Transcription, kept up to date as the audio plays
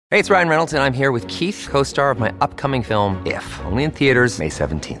Hey, it's Ryan Reynolds, and I'm here with Keith, co-star of my upcoming film, If, only in theaters May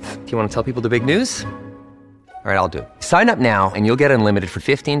 17th. Do you want to tell people the big news? All right, I'll do it. Sign up now and you'll get unlimited for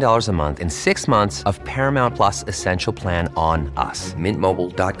 $15 a month and 6 months of Paramount Plus Essential Plan on us.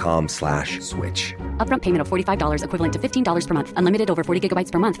 MintMobile.com/switch. Upfront payment of $45 equivalent to $15 per month. Unlimited over 40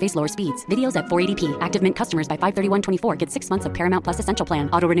 gigabytes per month. Face lower speeds. Videos at 480p. Active Mint customers by 531.24 get 6 months of Paramount Plus Essential Plan.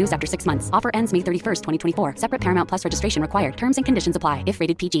 Auto renews after 6 months. Offer ends May 31st, 2024. Separate Paramount Plus registration required. Terms and conditions apply if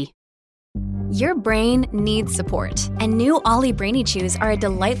rated PG. Your brain needs support, and new Ollie Brainy Chews are a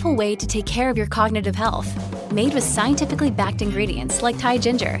delightful way to take care of your cognitive health. Made with scientifically backed ingredients like Thai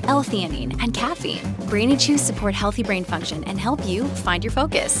ginger, L-theanine, and caffeine, Brainy Chews support healthy brain function and help you find your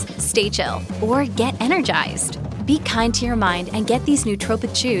focus, stay chill, or get energized. Be kind to your mind and get these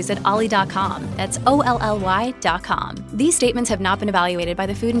nootropic chews at ollie.com. That's OLLY.com. These statements have not been evaluated by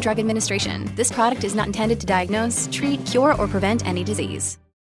the Food and Drug Administration. This product is not intended to diagnose, treat, cure, or prevent any disease.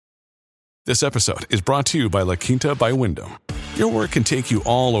 This episode is brought to you by La Quinta by Wyndham. Your work can take you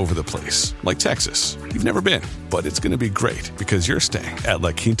all over the place, like Texas. You've never been, but it's going to be great because you're staying at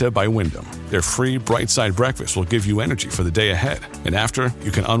La Quinta by Wyndham. Their free Bright Side breakfast will give you energy for the day ahead. And after,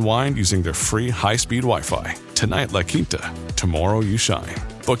 you can unwind using their free high-speed Wi-Fi. Tonight, La Quinta. Tomorrow, you shine.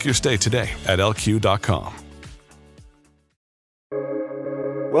 Book your stay today at LQ.com.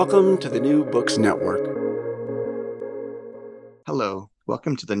 Welcome to the New Books Network. Hello.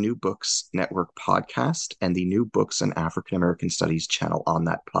 Welcome to the New Books Network podcast and the New Books and African American Studies channel on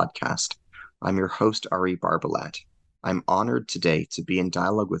that podcast. I'm your host, Ari Barbalat. I'm honored today to be in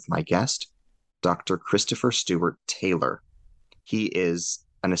dialogue with my guest, Dr. Christopher Stewart Taylor. He is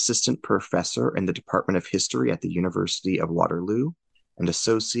an assistant professor in the Department of History at the University of Waterloo and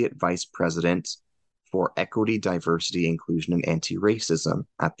associate vice president for Equity, Diversity, Inclusion, and Anti-Racism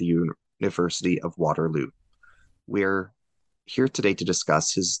at the University of Waterloo. We're here today to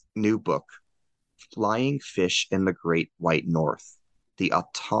discuss his new book, Flying Fish in the Great White North, The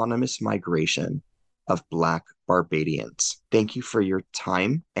Autonomous Migration of Black Barbadians. Thank you for your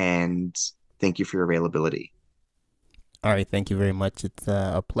time and thank you for your availability. All right, thank you very much. It's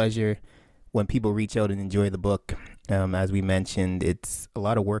a pleasure when people reach out and enjoy the book. As we mentioned, it's a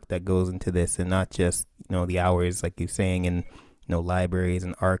lot of work that goes into this, and not just, the hours, like you're saying, in, libraries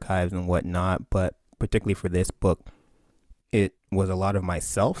and archives and whatnot, but particularly for this book, it was a lot of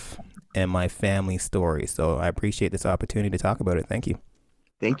myself and my family story. So I appreciate this opportunity to talk about it. Thank you.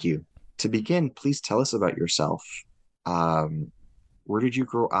 Thank you. To begin, please tell us about yourself. Where did you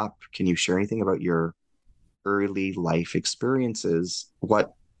grow up? Can you share anything about your early life experiences?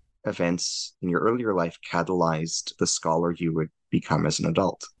 What events in your earlier life catalyzed the scholar you would become as an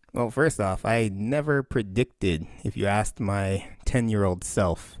adult? Well, first off, I never predicted, if you asked my 10-year-old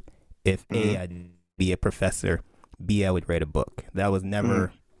self, if A, I'd be a professor, B, I would write a book. That was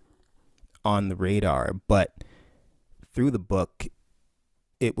never on the radar. But through the book,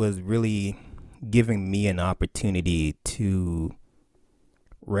 it was really giving me an opportunity to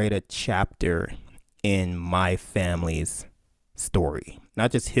write a chapter in my family's story.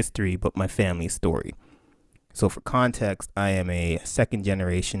 Not just history, but my family's story. So for context, I am a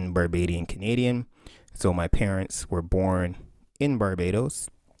second-generation Barbadian Canadian. So my parents were born in Barbados.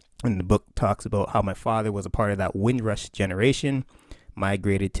 And the book talks about how my father was a part of that Windrush generation,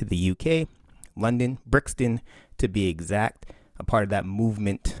 migrated to the UK, London, Brixton to be exact, a part of that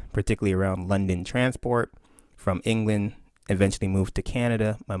movement, particularly around London transport from England, eventually moved to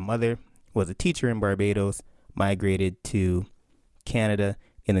Canada. My mother was a teacher in Barbados, migrated to Canada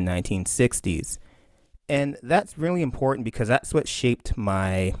in the 1960s. And that's really important because that's what shaped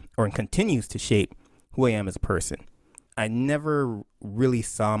and continues to shape who I am as a person. I never really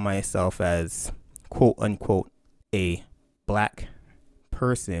saw myself as, quote unquote, a black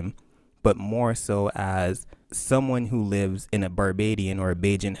person, but more so as someone who lives in a Barbadian or a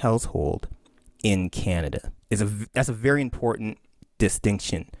Bajan household in Canada. That's a very important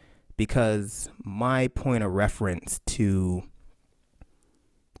distinction because my point of reference to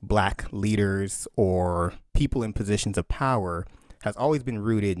black leaders or people in positions of power has always been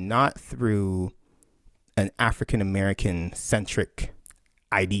rooted not through an African-American centric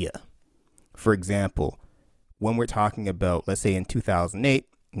idea. For example, when we're talking about, let's say in 2008,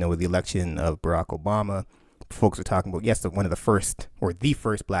 with the election of Barack Obama, folks are talking about, yes, one of the first or the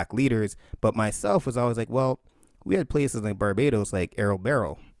first black leaders, but myself was always like, well, we had places like Barbados, like Errol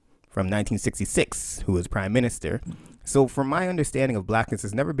Barrow from 1966, who was prime minister. So from my understanding of blackness,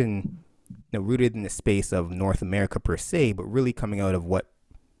 has never been rooted in the space of North America per se, but really coming out of what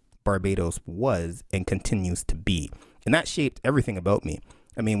Barbados was and continues to be. And that shaped everything about me.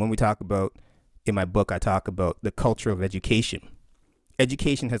 I mean, when we talk about, in my book, I talk about the culture of education.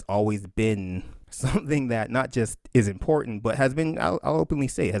 education has always been something that not just is important, but has been, I'll openly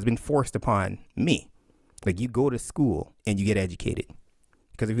say, has been forced upon me. Like, you go to school and you get educated.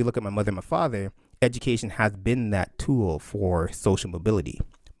 Because if you look at my mother and my father, education has been that tool for social mobility.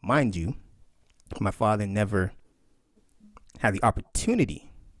 Mind you, my father never had the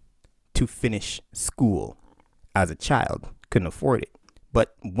opportunity to finish school as a child, couldn't afford it.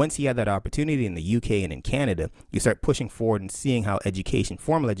 But once he had that opportunity in the UK and in Canada, you start pushing forward and seeing how education,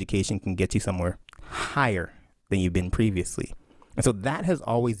 formal education, can get you somewhere higher than you've been previously. And so that has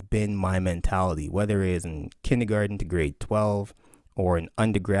always been my mentality, whether it is in kindergarten to grade 12 or in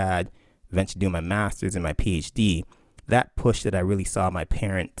undergrad, eventually doing my master's and my PhD. That push that I really saw my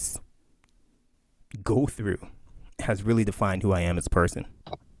parents go through has really defined who I am as a person.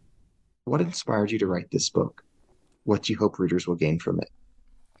 What inspired you to write this book? What do you hope readers will gain from it?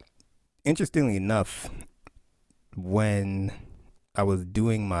 Interestingly enough, when I was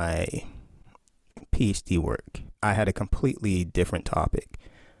doing my PhD work, I had a completely different topic.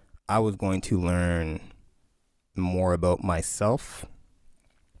 I was going to learn more about myself.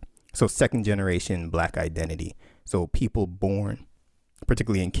 So second generation Black identity. So people born,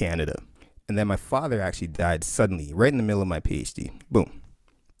 particularly in Canada. And then my father actually died suddenly, right in the middle of my PhD. Boom,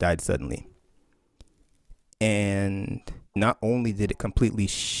 died suddenly. And not only did it completely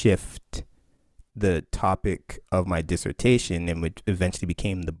shift the topic of my dissertation, and which eventually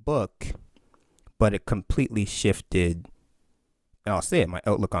became the book, but it completely shifted, and I'll say it, my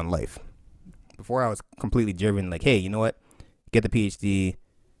outlook on life. Before I was completely driven, like, hey, you know what? Get the PhD,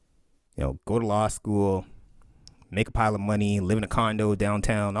 go to law school, make a pile of money, live in a condo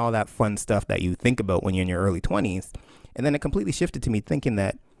downtown, all that fun stuff that you think about when you're in your early 20s. And then it completely shifted to me thinking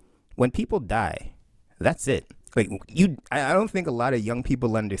that when people die, that's it. Like, I don't think a lot of young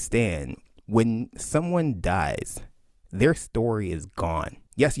people understand when someone dies, their story is gone.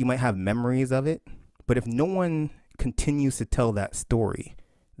 Yes, you might have memories of it, but if no one continues to tell that story,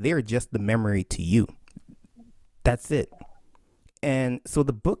 they're just the memory to you. That's it. And so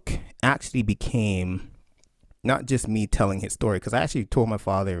the book actually became not just me telling his story, because I actually told my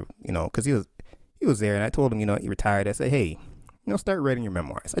father, because he was there, and I told him, he retired. I said, hey, start writing your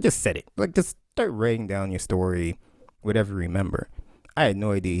memoirs. I just said it. Like, just start writing down your story, whatever you remember. I had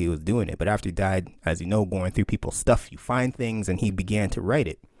no idea he was doing it, but after he died, as you know, going through people's stuff, you find things, and he began to write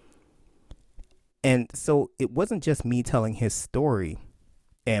it. And so it wasn't just me telling his story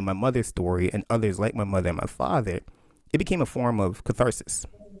and my mother's story and others like my mother and my father. It became a form of catharsis.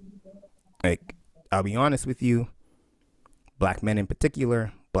 Like, I'll be honest with you, Black men in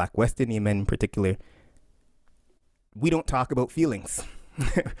particular, Black West Indian men in particular, we don't talk about feelings.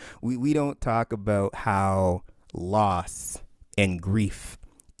 we don't talk about how loss and grief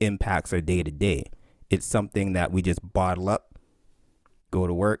impacts our day to day. It's something that we just bottle up, go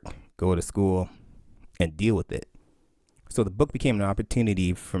to work, go to school, and deal with it. So the book became an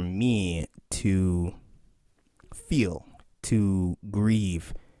opportunity for me to feel, to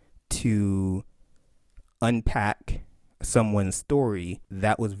grieve, to unpack someone's story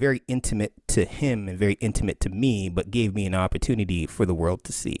that was very intimate to him and very intimate to me, but gave me an opportunity for the world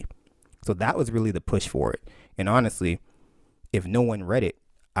to see. So that was really the push for it. And honestly, if no one read it,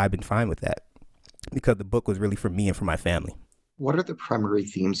 I've been fine with that, because the book was really for me and for my family. What are the primary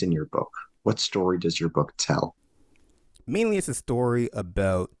themes in your book? What story does your book tell? Mainly it's a story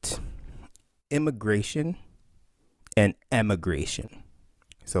about immigration and emigration.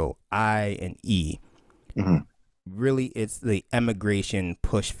 So I and E. Mm-hmm. Really, it's the emigration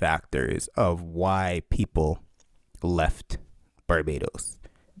push factors of why people left Barbados.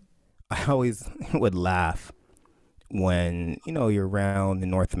 I always would laugh when, you're around in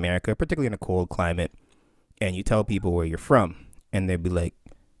North America, particularly in a cold climate, and you tell people where you're from, and they'd be like,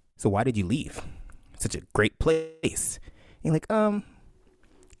 so why did you leave? Such a great place. And you're like,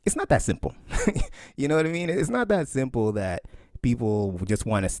 it's not that simple. You know what I mean? It's not that simple that people just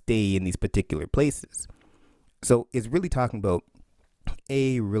want to stay in these particular places. So it's really talking about,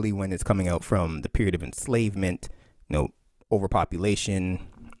 really when it's coming out from the period of enslavement, overpopulation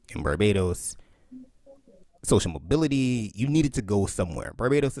in Barbados, social mobility, you needed to go somewhere.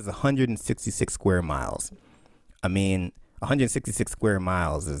 Barbados is 166 square miles. I mean, 166 square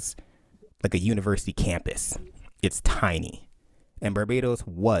miles is like a university campus. It's tiny. And Barbados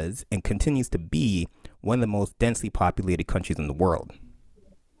was and continues to be one of the most densely populated countries in the world.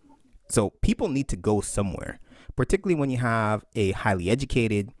 So people need to go somewhere, particularly when you have a highly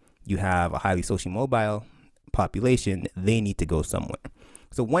educated, you have a highly socially mobile population. They need to go somewhere.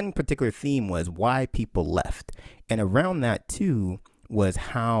 So one particular theme was why people left. And around that too was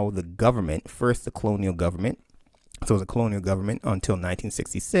how the government, first the colonial government, So it was a colonial government until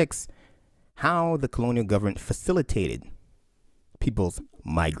 1966. How the colonial government facilitated people's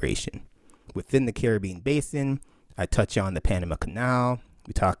migration. Within the Caribbean basin, I touch on the Panama Canal.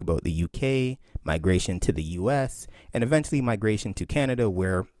 We talk about the UK, migration to the US, and eventually migration to Canada,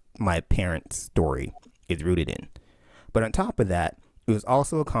 where my parents' story is rooted in. But on top of that, it was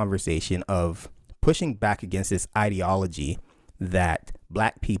also a conversation of pushing back against this ideology that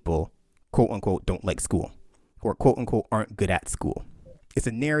Black people, quote unquote, don't like school, or quote unquote, aren't good at school. It's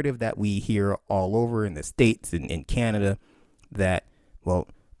a narrative that we hear all over in the States and in Canada that, well,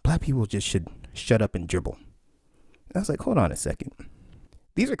 Black people just should shut up and dribble. And I was like, hold on a second.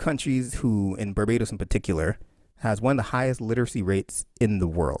 These are countries who, in Barbados in particular, has one of the highest literacy rates in the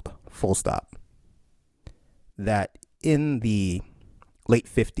world, full stop. That in the late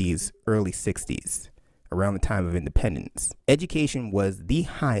 50s, early 60s, around the time of independence, education was the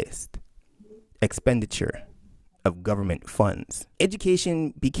highest expenditure of government funds.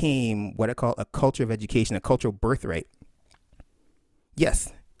 Education became what I call a culture of education, a cultural birthright.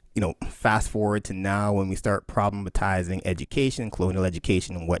 Yes, fast forward to now when we start problematizing education, colonial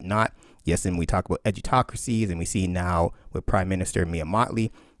education and whatnot. Yes, and we talk about edutocracies, and we see now with Prime Minister Mia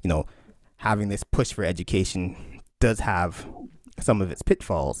Mottley, having this push for education does have some of its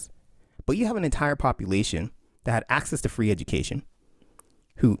pitfalls. But you have an entire population that had access to free education,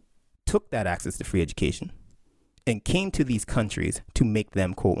 who took that access to free education and came to these countries to make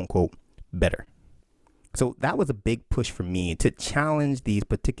them, quote unquote, better. So that was a big push for me to challenge these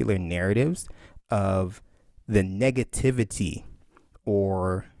particular narratives of the negativity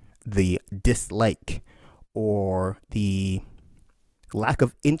or the dislike or the lack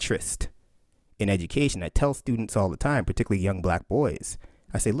of interest in education. I tell students all the time, particularly young Black boys,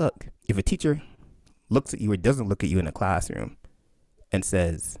 I say, look, if a teacher looks at you or doesn't look at you in a classroom and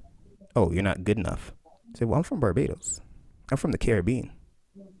says, oh, you're not good enough, I say, well, I'm from Barbados. I'm from the Caribbean.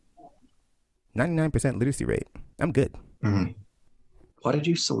 99% literacy rate. I'm good. Mm-hmm. Why did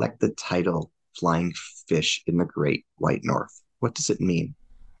you select the title Flying Fish in the Great White North? What does it mean?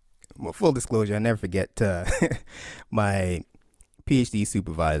 Well, full disclosure, I never forget my PhD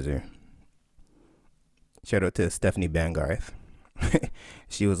supervisor. Shout out to Stephanie Bangarth.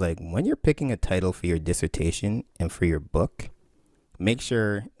 She was like, when you're picking a title for your dissertation and for your book, make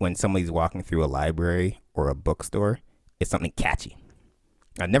sure when somebody's walking through a library or a bookstore, it's something catchy.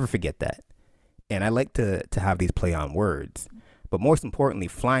 I'll never forget that. And I like to have these play on words. But most importantly,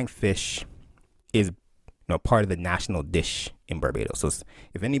 flying fish is part of the national dish in Barbados. So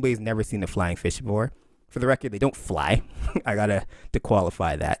if anybody's never seen a flying fish before, for the record, they don't fly. I gotta to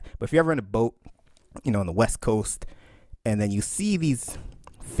qualify that. But if you're ever in a boat, on the West Coast, and then you see these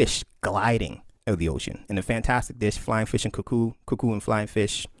fish gliding out of the ocean in a fantastic dish, flying fish and cuckoo and flying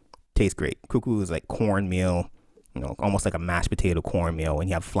fish taste great. Cuckoo is like cornmeal, almost like a mashed potato cornmeal, and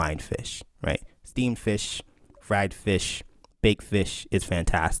you have flying fish, right? Steamed fish, fried fish, baked fish is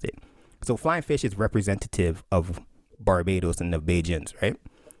fantastic. So flying fish is representative of Barbados and the Bajans, right?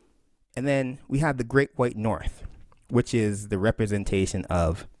 And then we have the Great White North, which is the representation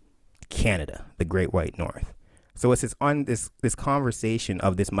of Canada, the Great White North. So it's this conversation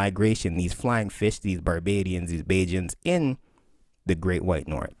of this migration, these flying fish, these Barbadians, these Bajans in the Great White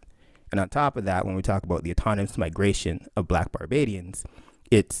North. And on top of that, when we talk about the autonomous migration of Black Barbadians,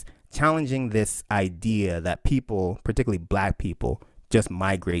 it's challenging this idea that people, particularly Black people, just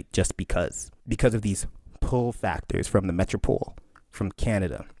migrate just because of these pull factors from the metropole, from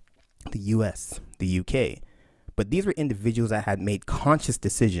Canada, the US, the UK. But these were individuals that had made conscious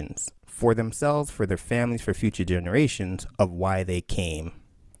decisions for themselves, for their families, for future generations of why they came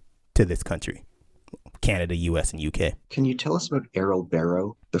to this country, Canada, US, and UK. Can you tell us about Errol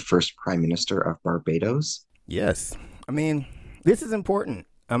Barrow, the first Prime Minister of Barbados? Yes. I mean, this is important.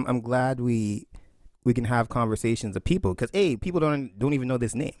 I'm glad we can have conversations of people, because people don't even know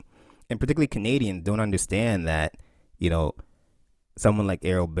this name, and particularly Canadians don't understand that someone like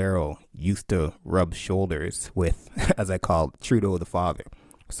Errol Barrow used to rub shoulders with, as I call Trudeau the father.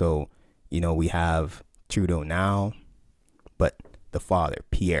 So we have Trudeau now, but the father,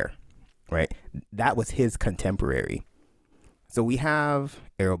 Pierre, right? That was his contemporary. So we have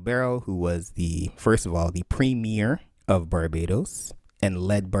Errol Barrow, who was first of all the premier of Barbados and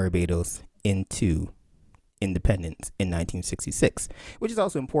led Barbados into independence in 1966, which is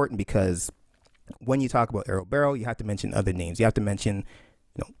also important because when you talk about Errol Barrow, you have to mention other names. You have to mention,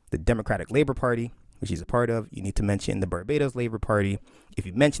 the Democratic Labour Party, which he's a part of. You need to mention the Barbados Labour Party. If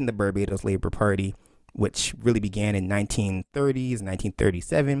you mention the Barbados Labour Party, which really began in 1930s,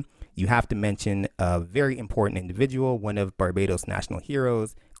 1937, you have to mention a very important individual, one of Barbados' national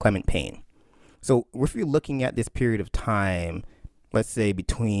heroes, Clement Payne. So if you're looking at this period of time, let's say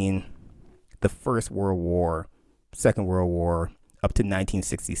between the First World War, Second World War, up to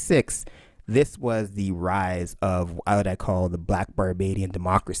 1966, this was the rise of what I call the Black Barbadian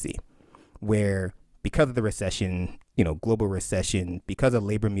democracy, where because of the recession, global recession, because of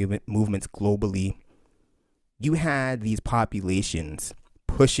labor movements globally, you had these populations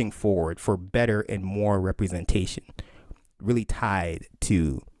pushing forward for better and more representation, really tied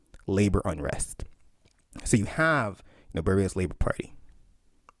to labor unrest. So you have Barbados Labor Party,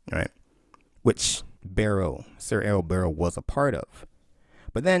 right, which Sir Errol Barrow was a part of.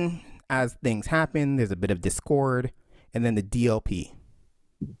 But then as things happen, there's a bit of discord, and then the DLP,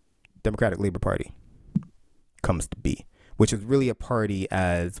 Democratic Labour Party, comes to be, which is really a party,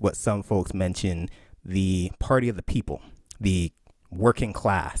 as what some folks mention, the party of the people, the working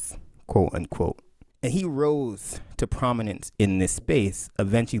class, quote unquote. And he rose to prominence in this space,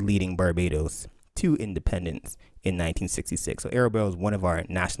 eventually leading Barbados to independence in 1966. So Errol Barrow is one of our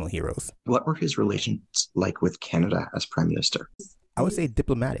national heroes. What were his relations like with Canada as Prime Minister? I would say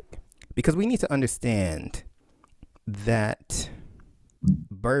diplomatic, because we need to understand that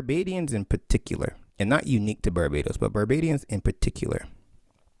Barbadians in particular, and not unique to Barbados, but Barbadians in particular,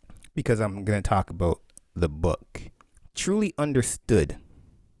 because I'm going to talk about the book, truly understood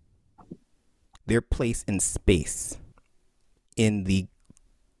their place in space in the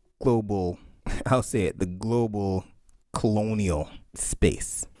global, I'll say it, the global colonial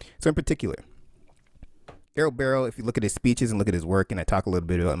space. So in particular, Errol Barrow, if you look at his speeches and look at his work, and I talk a little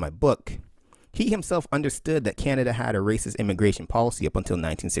bit about it in my book, he himself understood that Canada had a racist immigration policy up until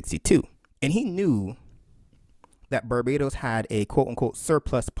 1962. And he knew that Barbados had a quote unquote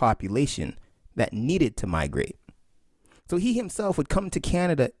surplus population that needed to migrate. So he himself would come to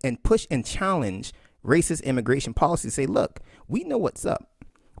Canada and push and challenge racist immigration policies, say, look, we know what's up.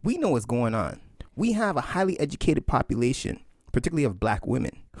 We know what's going on. We have a highly educated population, particularly of Black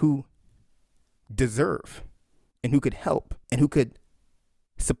women, who deserve and who could help and who could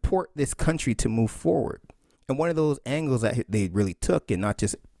support this country to move forward. And one of those angles that they really took, and not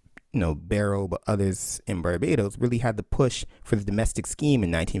just Barrow, but others in Barbados, really had the push for the domestic scheme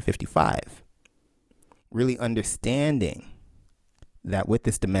in 1955. Really understanding that with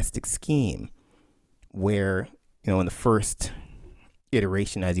this domestic scheme, where, in the first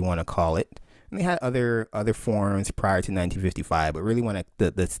iteration, as you want to call it, and they had other forms prior to 1955, but really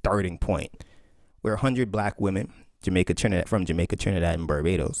the starting point, where 100 Black women, from Jamaica, Trinidad, and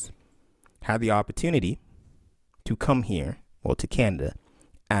Barbados, had the opportunity to come here, to Canada,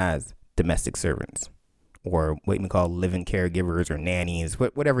 as domestic servants, or what we call live-in caregivers or nannies,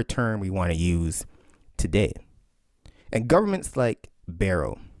 whatever term we want to use today. And governments like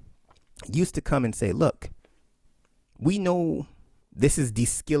Barrow used to come and say, look, we know this is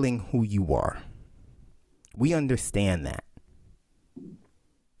de-skilling who you are. We understand that.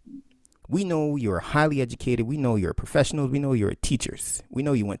 We know you're highly educated. We know you're professionals. We know you're teachers. We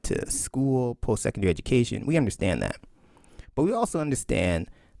know you went to school, post-secondary education. We understand that. But we also understand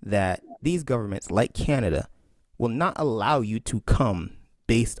that these governments, like Canada, will not allow you to come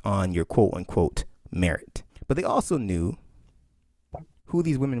based on your quote-unquote merit. But they also knew who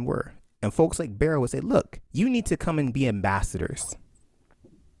these women were. And folks like Barrow would say, look, you need to come and be ambassadors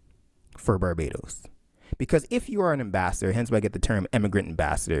for Barbados. Because if you are an ambassador, hence why I get the term immigrant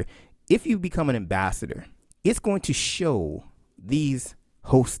ambassador, if you become an ambassador, it's going to show these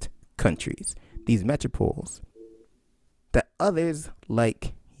host countries, these metropoles, that others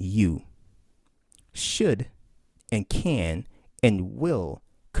like you should and can and will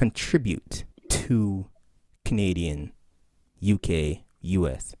contribute to Canadian, UK,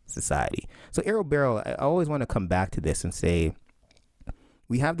 US society. So Errol Barrow, I always want to come back to this and say,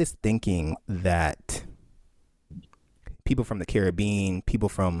 we have this thinking that people from the Caribbean, people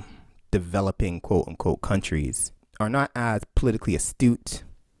from developing quote unquote countries are not as politically astute,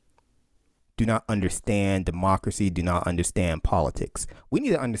 do not understand democracy, do not understand politics. We need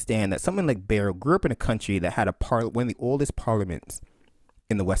to understand that someone like Barrow grew up in a country that had one of the oldest parliaments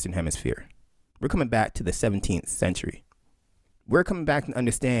in the Western Hemisphere. We're coming back to the 17th century. We're coming back and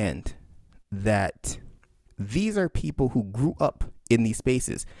understand that these are people who grew up in these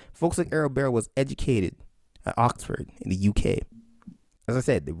spaces. Folks like Errol Barrow was educated at Oxford in the UK. As I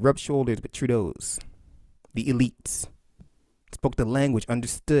said, they rubbed shoulders with Trudeau's, the elites, spoke the language,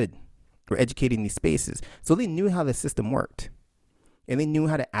 understood, were educated in these spaces. So they knew how the system worked. And they knew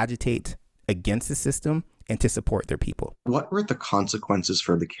how to agitate against the system and to support their people. What were the consequences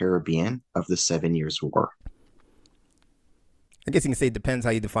for the Caribbean of the 7 Years' War? I guess you can say it depends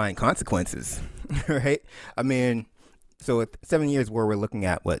how you define consequences, right? I mean, So with 7 Years' War, we're looking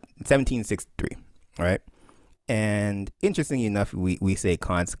at what, 1763, right? And interestingly enough, we say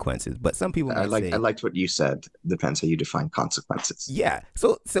consequences, but some people might say, I liked what you said. Depends how you define consequences. Yeah.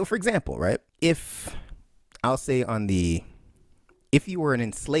 So for example, right? If I'll say if you were an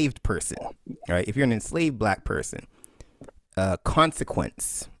enslaved person, right? If you're an enslaved black person,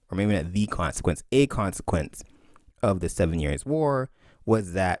 consequence, or maybe not the consequence, a consequence of the 7 Years' War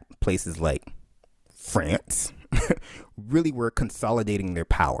was that places like France really were consolidating their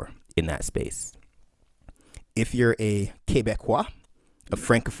power in that space. If you're a Quebecois, a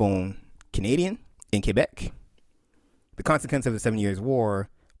Francophone Canadian in Quebec, the consequence of the 7 Years' War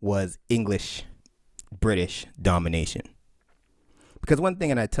was English, British domination. Because one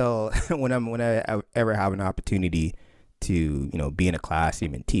thing, and I tell when I ever have an opportunity to, be in a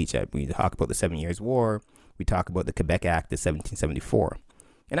classroom and teach, we talk about the 7 Years' War, we talk about the Quebec Act of 1774.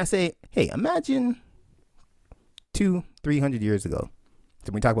 And I say, hey, imagine 200-300 years ago.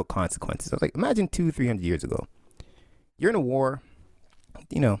 So when we talk about consequences, I was like, imagine 200-300 years ago. You're in a war,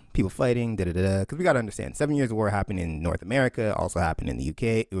 people fighting, because we got to understand, 7 Years' War happened in North America, also happened in the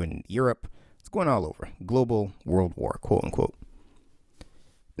UK, in Europe. It's going all over. Global world war, quote unquote.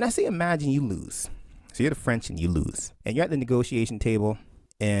 And I say, imagine you lose. So you're the French and you lose. And you're at the negotiation table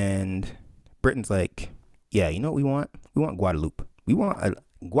and Britain's like, yeah, you know what we want? We want Guadeloupe.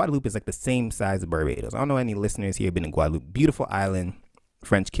 Guadeloupe is like the same size of Barbados. I don't know any listeners here have been in Guadeloupe. Beautiful island,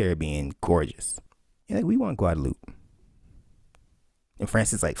 French Caribbean, gorgeous. You're like, we want Guadeloupe. And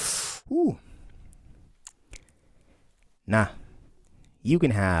France is like, ooh. Nah, you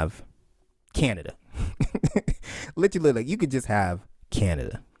can have Canada. Literally, like, you could just have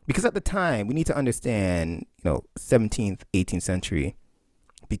Canada. Because at the time, we need to understand, 17th, 18th century,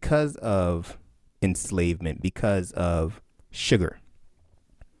 because of enslavement, because of sugar,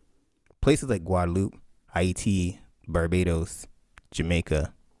 places like Guadeloupe, Haiti, Barbados,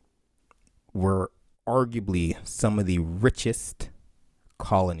 Jamaica were arguably some of the richest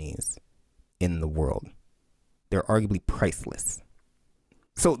colonies in the world. They're arguably priceless.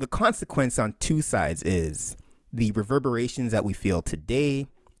 So the consequence on two sides is the reverberations that we feel today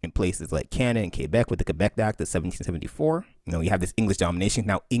in places like Canada and Quebec with the Quebec Act of 1774. You have this English domination.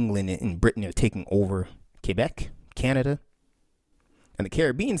 Now England and Britain are taking over Quebec, Canada. On the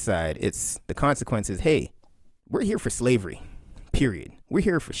Caribbean side, it's the consequences. Hey, we're here for slavery, period. We're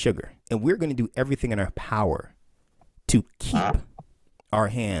here for sugar. And we're going to do everything in our power to keep our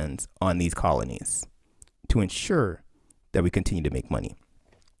hands on these colonies to ensure that we continue to make money.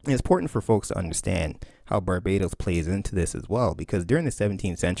 And it's important for folks to understand how Barbados plays into this as well, because during the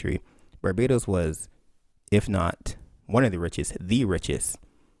 17th century, Barbados was, if not one of the richest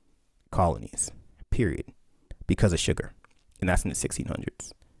colonies, period, because of sugar. And that's in the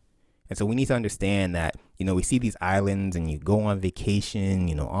 1600s. And so we need to understand that, we see these islands and you go on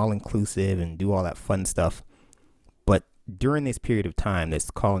vacation, all inclusive and do all that fun stuff. But during this period of time,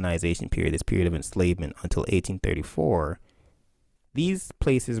 this colonization period, this period of enslavement until 1834, these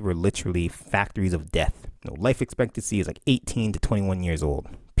places were literally factories of death. Life expectancy is like 18 to 21 years old,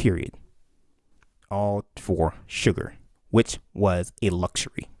 period. All for sugar, which was a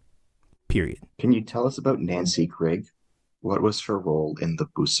luxury, period. Can you tell us about Nancy Grigg? What was her role in the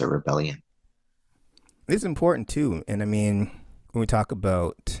Busa Rebellion? This is important too. And I mean, when we talk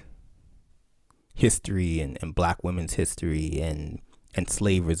about history and black women's history and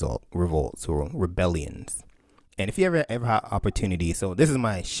slave revolts or rebellions, and if you ever have opportunity, so this is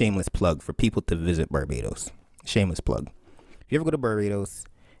my shameless plug for people to visit Barbados. Shameless plug. If you ever go to Barbados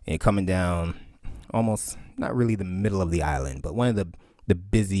and you're coming down almost not really the middle of the island, but one of the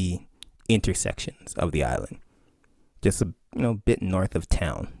busy intersections of the island, just a bit north of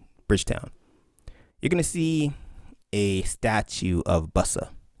town, Bridgetown, you're going to see a statue of Bussa,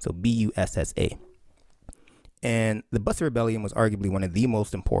 so Bussa. And the Bussa Rebellion was arguably one of the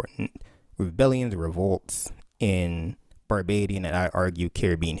most important rebellions or revolts in Barbadian and I argue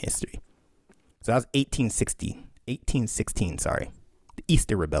Caribbean history. So that was 1816, the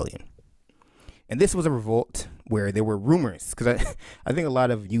Easter Rebellion. And this was a revolt where there were rumors, because I think a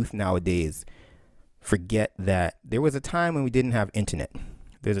lot of youth nowadays forget that there was a time when we didn't have internet.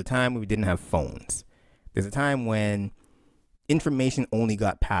 There's a time when we didn't have phones. There's a time when information only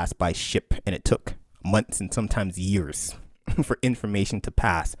got passed by ship, and it took months and sometimes years for information to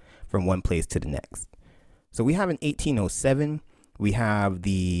pass from one place to the next. So we have in 1807, we have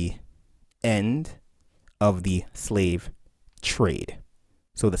the end of the slave trade.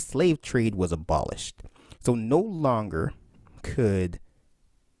 So the slave trade was abolished. So no longer could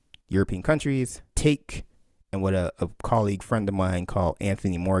European countries take, and what a colleague friend of mine called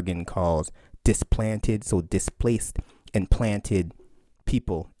Anthony Morgan calls displanted, so displaced and planted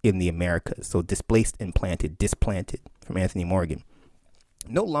people in the Americas. So displaced and planted, displanted from Anthony Morgan.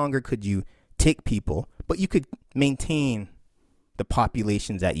 No longer could you take people, but you could maintain the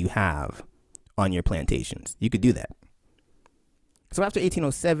populations that you have on your plantations. You could do that. So after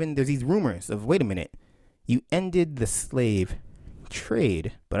 1807, there's these rumors of, wait a minute, you ended the slave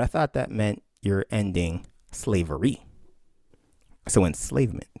trade, but I thought that meant you're ending slavery. So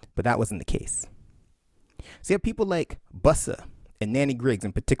enslavement, but that wasn't the case. So you have people like Bussa and Nanny Griggs,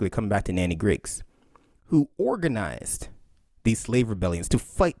 in particular, coming back to Nanny Griggs, who organized these slave rebellions to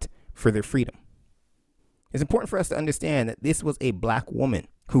fight for their freedom. It's important for us to understand that this was a black woman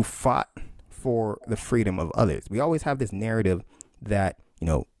who fought for the freedom of others. We always have this narrative that,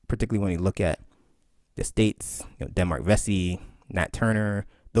 particularly when you look at the states, Denmark Vesey, Nat Turner,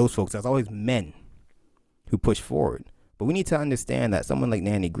 those folks, there's always men who push forward. But we need to understand that someone like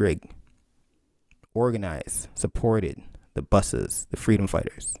Nanny Grigg organized, supported the Bussas, the freedom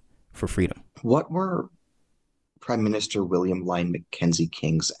fighters for freedom. What were Prime Minister William Lyon Mackenzie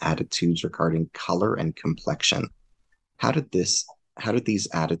King's attitudes regarding color and complexion? How did these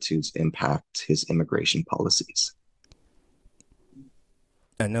attitudes impact his immigration policies?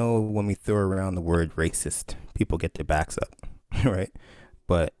 I know when we throw around the word racist, people get their backs up, right?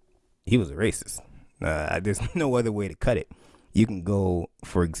 But he was a racist. There's no other way to cut it. You can go,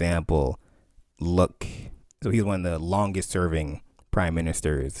 for example, so he's one of the longest serving prime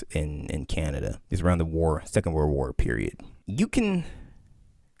ministers in Canada. He's around the Second World War period. You can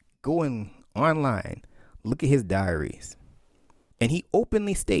go online, look at his diaries, and he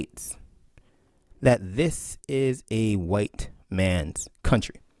openly states that this is a white man's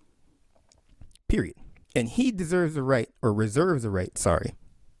country. Period. And he reserves the right,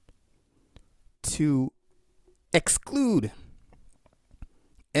 to exclude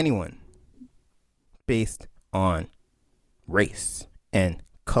anyone based on race and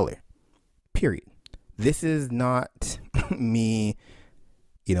color. Period. This is not me,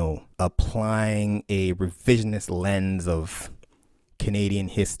 applying a revisionist lens of Canadian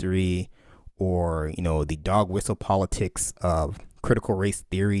history or, the dog whistle politics of critical race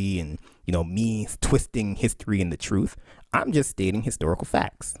theory and, me twisting history and the truth. I'm just stating historical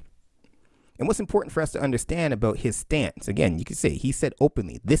facts. And what's important for us to understand about his stance, again, you could say he said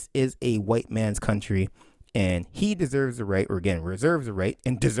openly, this is a white man's country and he deserves the right, or again, reserves the right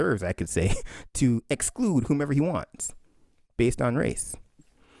and deserves, I could say, to exclude whomever he wants based on race.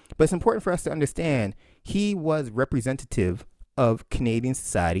 But it's important for us to understand he was representative of Canadian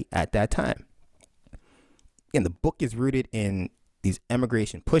society at that time. And the book is rooted in these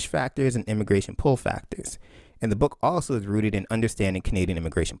immigration push factors and immigration pull factors. And the book also is rooted in understanding Canadian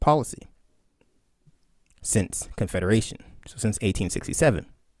immigration policy since Confederation, so since 1867.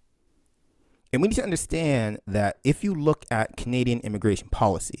 And we need to understand that if you look at Canadian immigration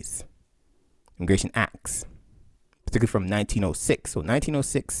policies, immigration acts, particularly from 1906, so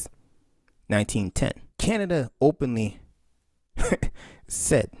 1906, 1910, Canada openly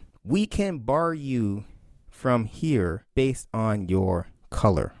said, we can bar you from here based on your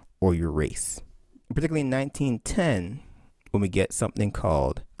color or your race. And particularly in 1910, when we get something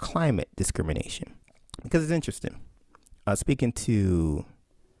called climate discrimination. Because it's interesting. I was speaking to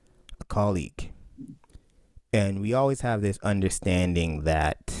a colleague, and we always have this understanding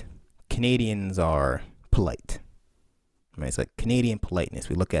that Canadians are polite. Right? It's like Canadian politeness.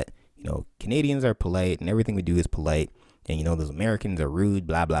 We look at, Canadians are polite and everything we do is polite. And, those Americans are rude,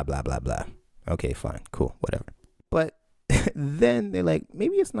 blah, blah, blah, blah, blah. Okay, fine, cool, whatever. But then they're like,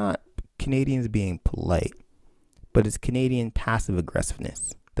 maybe it's not Canadians being polite, but it's Canadian passive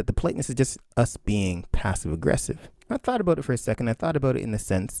aggressiveness. That the politeness is just us being passive aggressive. I thought about it for a second. I thought about it in the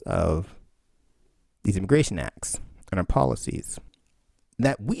sense of these immigration acts and our policies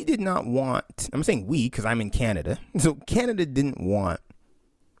that we did not want. I'm saying we because I'm in Canada. So Canada didn't want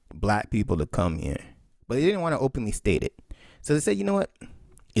black people to come here, but they didn't want to openly state it. So they said, you know what?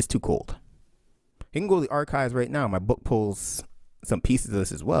 It's too cold. You can go to the archives right now. My book pulls some pieces of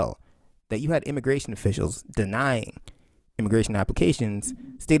this as well. That you had immigration officials denying immigration applications,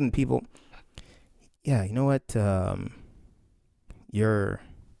 stating to people, yeah, you know what? Your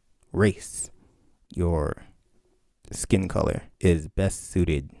race, your skin color is best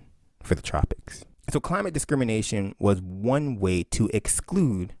suited for the tropics. So climate discrimination was one way to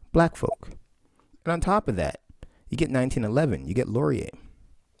exclude black folk. And on top of that, you get 1911, you get Laurier.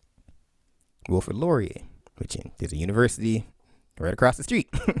 Wilfrid Laurier, which there's a university right across the street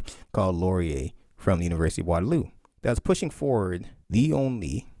called Laurier from the University of Waterloo that was pushing forward the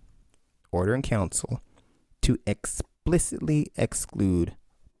only order in council to explicitly exclude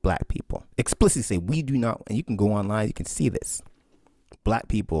black people. Explicitly say, we do not, and you can go online, you can see this. Black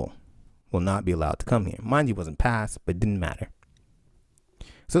people will not be allowed to come here. Mind you, it wasn't passed, but it didn't matter.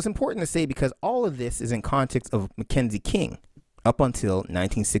 So it's important to say, because all of this is in context of Mackenzie King up until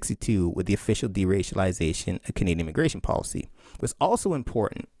 1962 with the official deracialization of Canadian immigration policy. But it's also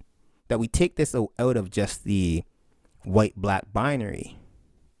important that we take this out of just the white-black binary.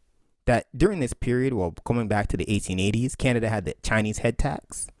 That during this period, well, coming back to the 1880s, Canada had the Chinese head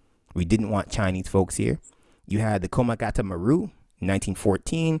tax. We didn't want Chinese folks here. You had the Komagata Maru in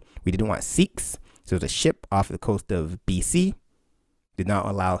 1914. We didn't want Sikhs. So there's a ship off the coast of BC. Did not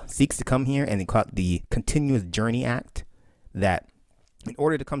allow Sikhs to come here. And they called the Continuous Journey Act, that in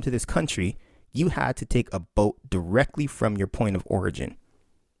order to come to this country, you had to take a boat directly from your point of origin.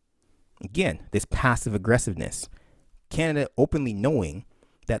 Again, this passive aggressiveness. Canada openly knowing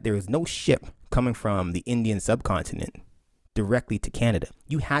that there is no ship coming from the Indian subcontinent directly to Canada.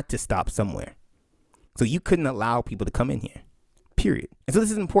 You had to stop somewhere. So you couldn't allow people to come in here, period. And so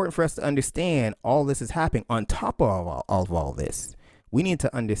this is important for us to understand. All this is happening on top of all this. We need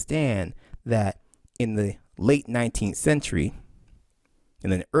to understand that in the late 19th century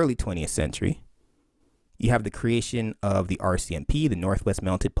and then the early 20th century, you have the creation of the RCMP, the Northwest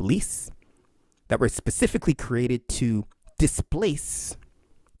Mounted Police, that were specifically created to displace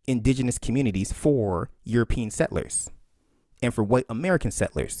indigenous communities for European settlers and for white American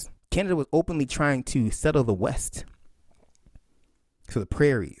settlers. Canada was openly trying to settle the West. So the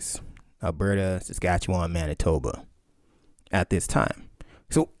prairies, Alberta, Saskatchewan, Manitoba, at this time.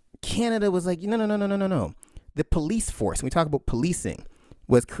 So Canada was like, no. The police force, when we talk about policing,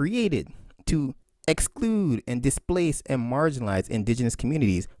 was created to exclude and displace and marginalize indigenous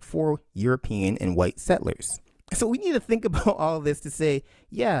communities for European and white settlers. So we need to think about all of this to say,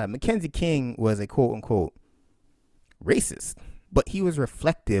 yeah, Mackenzie King was a quote unquote racist, but he was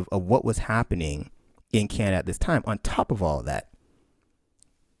reflective of what was happening in Canada at this time. On top of all of that,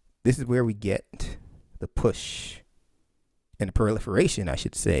 this is where we get the push and the proliferation, I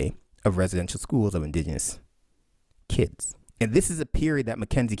should say, of residential schools of indigenous kids. And this is a period that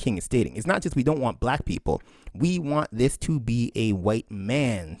Mackenzie King is stating. It's not just we don't want black people. We want this to be a white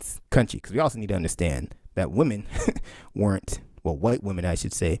man's country. Because we also need to understand that women weren't, well, white women, I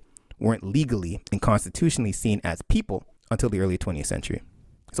should say, weren't legally and constitutionally seen as people until the early 20th century.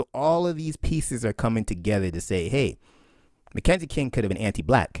 So all of these pieces are coming together to say, hey, Mackenzie King could have been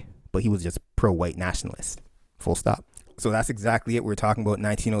anti-black, but he was just pro-white nationalist. Full stop. So that's exactly it. We're talking about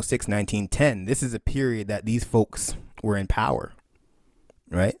 1906, 1910. This is a period that these folks were in power,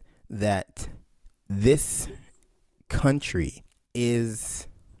 right? That this country is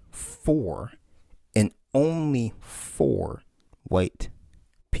for and only for white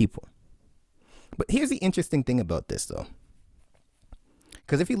people. But here's the interesting thing about this, though.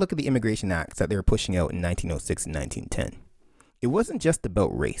 Because if you look at the immigration acts that they were pushing out in 1906 and 1910, it wasn't just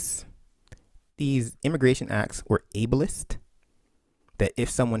about race. These immigration acts were ableist, that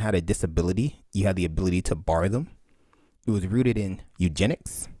if someone had a disability, you had the ability to bar them. It was rooted in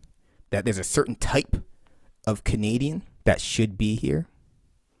eugenics, that there's a certain type of Canadian that should be here.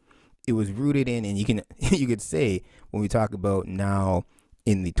 It was rooted in, and you could say, when we talk about now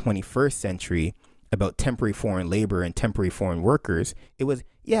in the 21st century, about temporary foreign labor and temporary foreign workers, it was,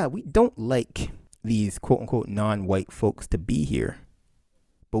 yeah, we don't like these quote unquote non-white folks to be here,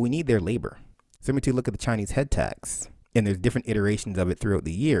 but we need their labor. Similar to look at the Chinese head tax, and there's different iterations of it throughout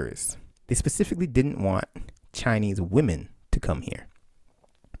the years. They specifically didn't want Chinese women to come here.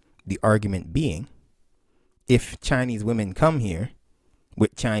 The argument being, if Chinese women come here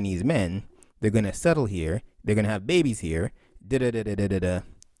with Chinese men, they're going to settle here, they're going to have babies here,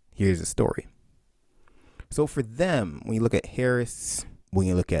 Here's the story. So for them, when you look at Harris, when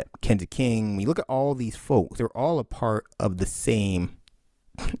you look at Mackenzie King, when you look at all these folks, they're all a part of the same,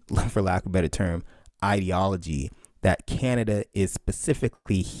 for lack of a better term, ideology that Canada is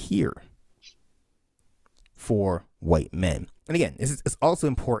specifically here for white men. And again, it's also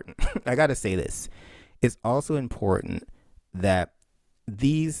important. I got to say this. It's also important that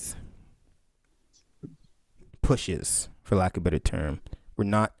these pushes, for lack of a better term, were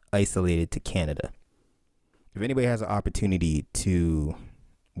not isolated to Canada. If anybody has an opportunity to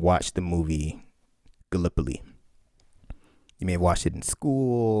watch the movie Gallipoli, you may have watched it in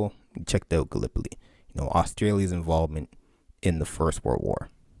school, you checked out Gallipoli, Australia's involvement in the First World War.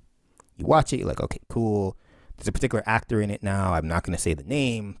 You watch it, you're like, okay, cool. There's a particular actor in it now. I'm not going to say the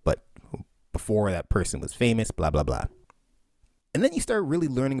name, but before that person was famous, blah, blah, blah. And then you start really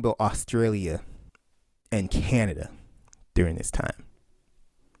learning about Australia and Canada during this time.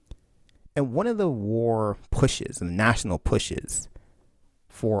 And one of the war pushes, and the national pushes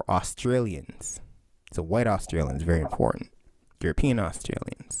for Australians, so white Australians, very important, European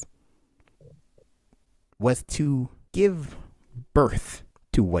Australians, was to give birth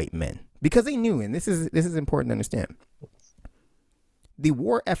to white men. Because they knew, and this is important to understand, the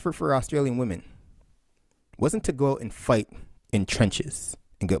war effort for Australian women wasn't to go out and fight in trenches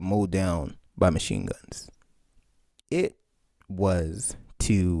and get mowed down by machine guns. It was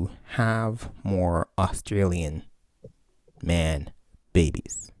to have more Australian man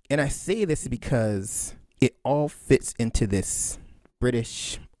babies. And I say this because it all fits into this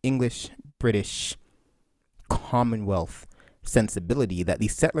English British Commonwealth sensibility that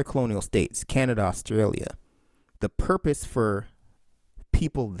these settler colonial states, Canada, Australia, the purpose for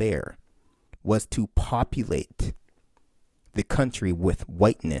people there was to populate the country with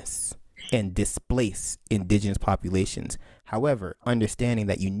whiteness and displace indigenous populations. However, understanding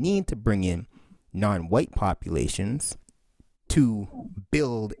that you need to bring in non-white populations to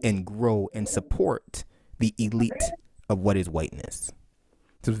build and grow and support the elite of what is whiteness.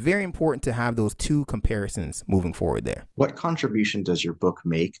 So it's very important to have those two comparisons moving forward there. What contribution does your book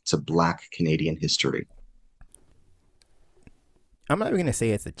make to Black Canadian history? I'm not even going to say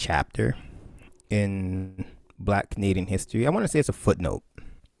it's a chapter in Black Canadian history. I want to say it's a footnote.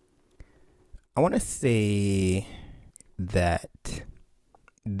 I want to say that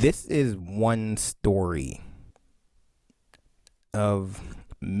this is one story of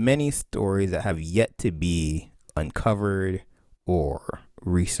many stories that have yet to be uncovered or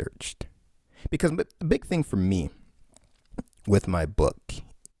researched. Because the big thing for me with my book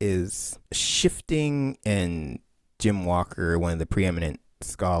is shifting, and Jim Walker, one of the preeminent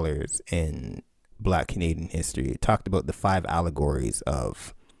scholars in Black Canadian history, talked about the 5 allegories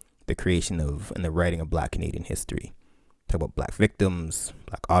of the creation of and the writing of Black Canadian history. Talk about Black victims,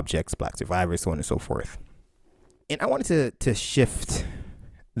 Black objects, Black survivors, so on and so forth. And I wanted to shift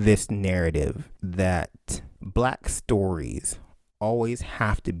this narrative that Black stories always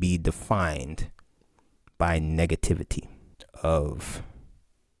have to be defined by negativity of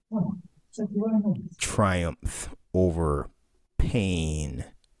triumph over pain,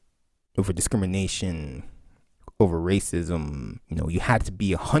 over discrimination, over racism. You know, you had to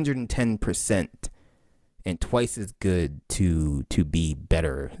be 110% and twice as good to be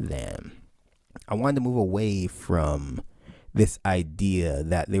better than. I wanted to move away from this idea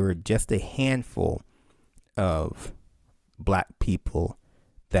that there were just a handful of Black people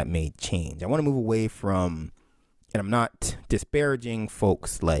that made change. I want to move away from, and I'm not disparaging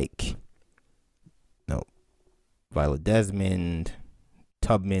folks like Viola Desmond,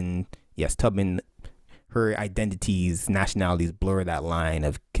 Tubman. Yes, Tubman, her identities, nationalities blur that line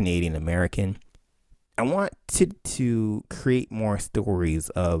of Canadian American. I wanted to create more stories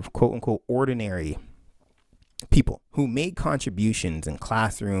of quote unquote ordinary people who made contributions in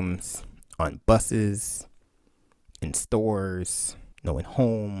classrooms, on buses, in stores, in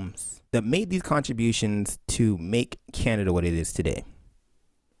homes, that made these contributions to make Canada what it is today.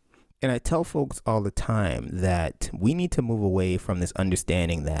 And I tell folks all the time that we need to move away from this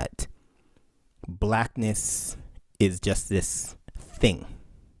understanding that Blackness is just this thing.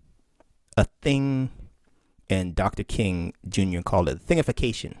 A thing, and Dr. King Jr. called it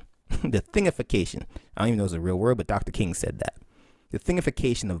thingification. The thingification. I don't even know if it's a real word, but Dr. King said that. The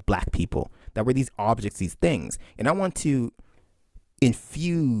thingification of Black people, that were these objects, these things. And I want to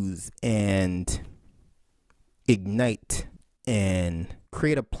infuse and ignite and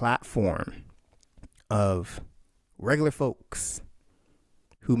create a platform of regular folks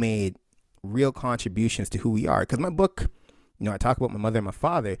who made real contributions to who we are. Because my book, I talk about my mother and my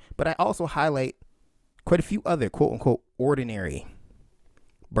father, but I also highlight quite a few other quote unquote ordinary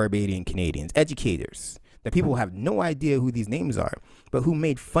Barbadian Canadians, educators, that people have no idea who these names are, but who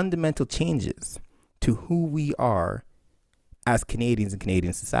made fundamental changes to who we are as Canadians in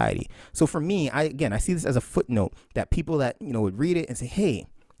Canadian society. So for me, I see this as a footnote that people that, would read it and say, hey,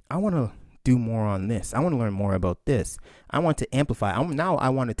 I want to do more on this. I want to learn more about this. I want to amplify. I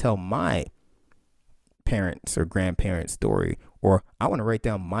want to tell my parents' or grandparents' story, or I want to write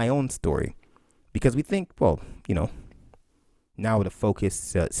down my own story. Because we think, now with a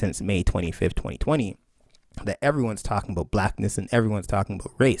focus since May 25th, 2020, that everyone's talking about Blackness and everyone's talking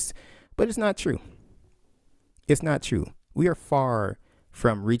about race. But it's not true. It's not true. We are far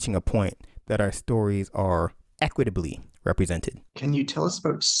from reaching a point that our stories are equitably represented. Can you tell us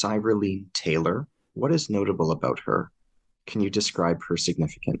about Cyralene Taylor? What is notable about her? Can you describe her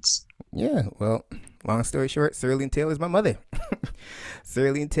significance? Yeah, well, long story short, Cyralene Taylor is my mother.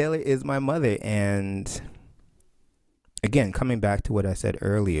 Cyralene Taylor is my mother. And again, coming back to what I said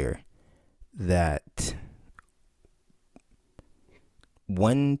earlier, that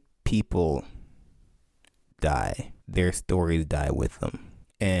when people die, their stories die with them.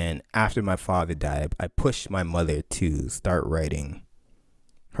 And after my father died, I pushed my mother to start writing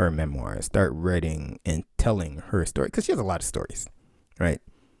her memoirs, start writing and telling her story, because she has a lot of stories, right?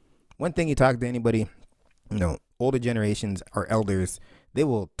 One thing, you talk to anybody, older generations or elders, they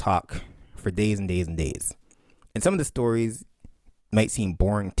will talk for days and days and days. And some of the stories might seem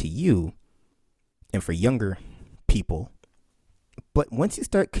boring to you and for younger people, but once you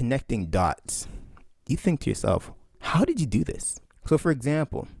start connecting dots, you think to yourself, how did you do this? So for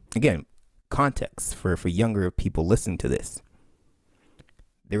example, again, context for younger people listening to this.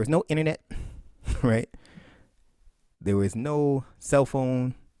 There was no internet, right? There was no cell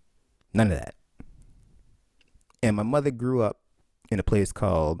phone, none of that. And my mother grew up in a place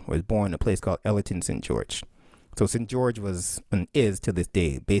was born in a place called Ellerton, St. George. So St. George was and is to this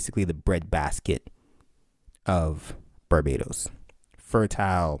day basically the breadbasket of Barbados.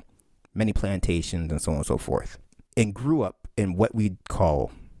 Fertile, many plantations and so on and so forth. And grew up in what we'd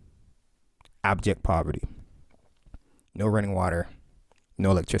call abject poverty. No running water,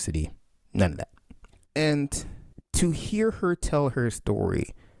 no electricity, none of that. And to hear her tell her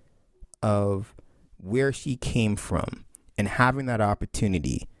story of where she came from and having that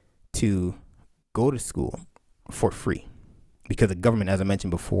opportunity to go to school for free, because the government, as I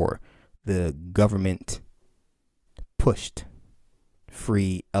mentioned before, the government pushed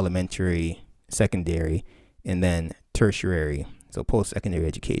free elementary, secondary, and then tertiary, so post-secondary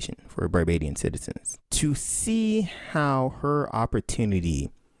education for Barbadian citizens. To see how her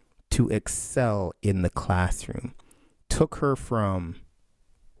opportunity to excel in the classroom took her from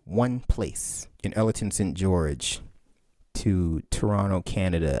one place in Ellerton, St. George to Toronto,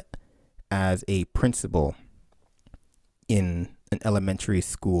 Canada, as a principal in an elementary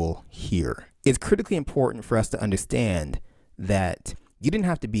school here. It's critically important for us to understand that you didn't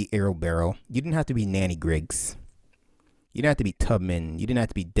have to be Errol Barrow. You didn't have to be Nanny Griggs. You didn't have to be Tubman. You didn't have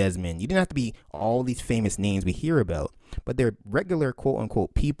to be Desmond. You didn't have to be all these famous names we hear about. But they're regular, quote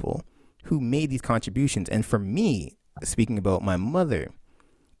unquote, people who made these contributions. And for me, speaking about my mother,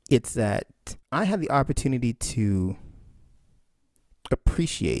 it's that I had the opportunity to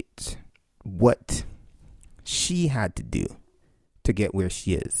appreciate what she had to do to get where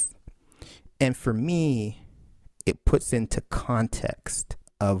she is. And for me, it puts into context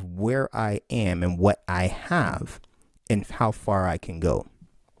of where I am and what I have and how far I can go.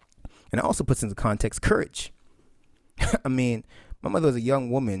 And it also puts into context courage. I mean, my mother was a young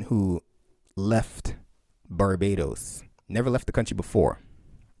woman who left Barbados, never left the country before,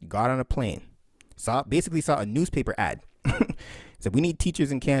 got on a plane, saw a newspaper ad. Said, we need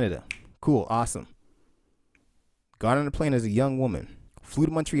teachers in Canada. Cool, awesome. Got on a plane as a young woman, flew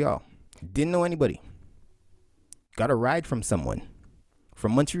to Montreal, didn't know anybody. Got a ride from someone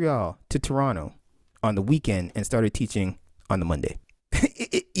from Montreal to Toronto on the weekend and started teaching on the Monday.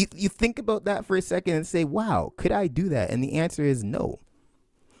 You think about that for a second and say, wow, could I do that? And the answer is no.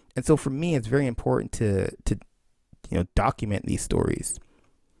 And so for me, it's very important to document these stories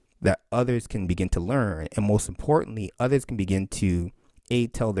that others can begin to learn. And most importantly, others can begin to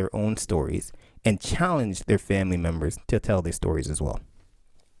tell their own stories and challenge their family members to tell their stories as well.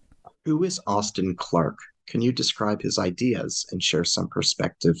 Who is Austin Clarke? Can you describe his ideas and share some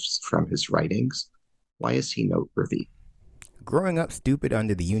perspectives from his writings? Why is he noteworthy? Growing Up Stupid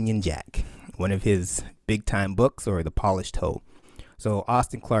Under the Union Jack, one of his big time books, or The Polished Hoe. So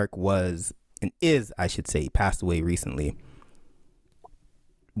Austin Clarke was, and is, I should say, passed away recently,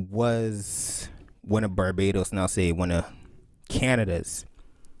 was one of Barbados, and I'll say one of Canada's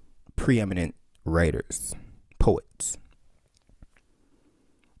preeminent writers, poets.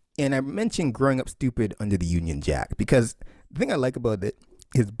 And I mentioned Growing Up Stupid Under the Union Jack because the thing I like about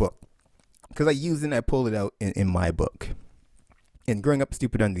his book, because I used it and I pulled it out in my book. And Growing Up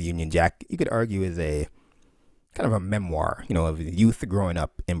Stupid Under the Union Jack, you could argue, is a kind of a memoir, of youth growing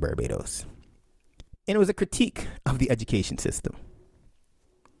up in Barbados. And it was a critique of the education system.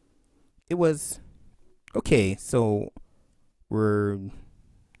 It was, okay, so we're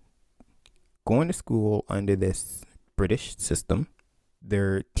going to school under this British system.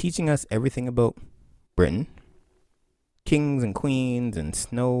 They're teaching us everything about Britain, kings and queens and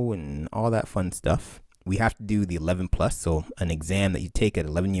snow and all that fun stuff. We have to do the 11 plus, so an exam that you take at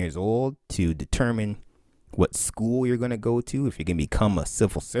 11 years old to determine what school you're going to go to, if you're going to become a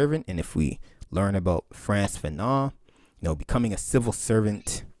civil servant. And if we learn about Frantz Fanon, becoming a civil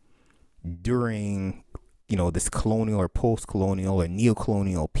servant during, this colonial or post-colonial or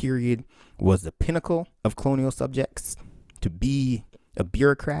neo-colonial period was the pinnacle of colonial subjects, to be a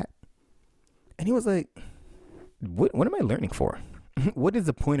bureaucrat. And he was like, what am I learning for? what is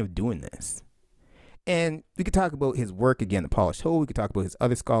the point of doing this? And we could talk about his work again, The Polished Whole. We could talk about his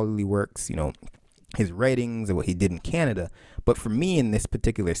other scholarly works, his writings and what he did in Canada. But for me in this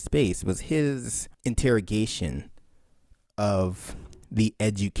particular space was his interrogation of the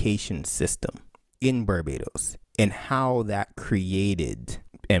education system in Barbados and how that created,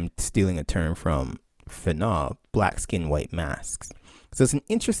 and stealing a term from Fanon, black skin, white masks. So it's an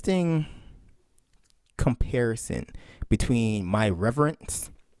interesting comparison between my reverence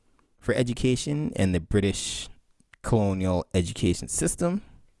for education and the British colonial education system.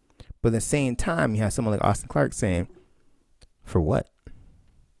 But at the same time, you have someone like Austin Clarke saying, for what?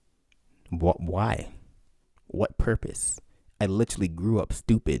 Why? What purpose? I literally grew up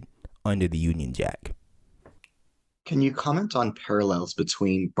stupid under the Union Jack. Can you comment on parallels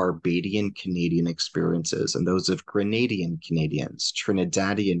between Barbadian Canadian experiences and those of Grenadian Canadians,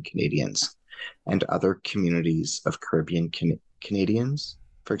 Trinidadian Canadians, and other communities of Caribbean Canadians?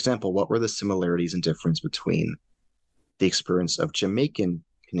 For example, what were the similarities and difference between the experience of Jamaican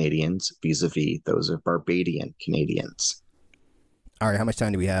Canadians vis-a-vis those of Barbadian Canadians? All right, how much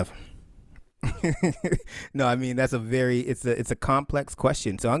time do we have? No, I mean, that's it's a complex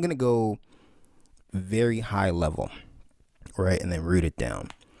question. So I'm going to go very high level, right? And then root it down.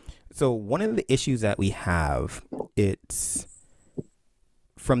 So one of the issues that we have, it's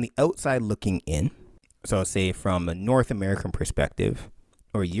from the outside looking in. So I'll say from a North American perspective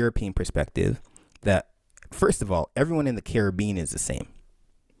or European perspective, that first of all, everyone in the Caribbean is the same.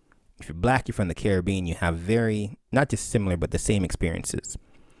 If you're black, you're from the Caribbean, you have very, not just similar, but the same experiences.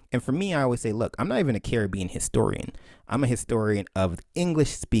 And for me, I always say, look, I'm not even a Caribbean historian. I'm a historian of the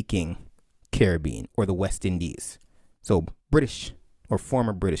English-speaking Caribbean or the West Indies. So British or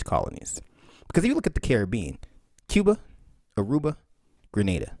former British colonies. Because if you look at the Caribbean, Cuba, Aruba,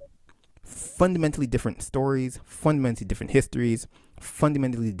 Grenada, fundamentally different stories, fundamentally different histories,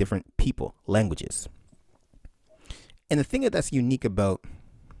 fundamentally different people, languages. And the thing that's unique about,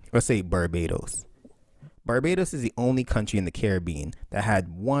 let's say, Barbados is the only country in the Caribbean that had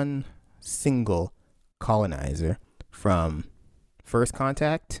one single colonizer from first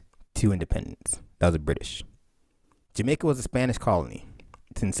contact to independence. That was the British. Jamaica was a Spanish colony.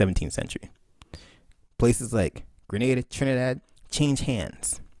 It's in the 17th century. Places like Grenada, Trinidad changed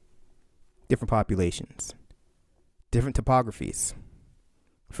hands. Different populations. Different topographies.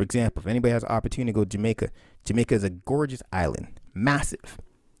 For example, if anybody has an opportunity to go to Jamaica, Jamaica is a gorgeous island. Massive.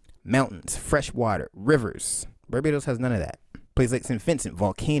 Mountains, fresh water, rivers. Barbados has none of that. Places like St. Vincent,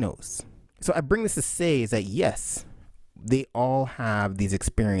 volcanoes. So I bring this to say is that yes, they all have these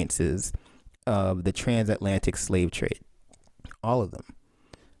experiences of the transatlantic slave trade. All of them.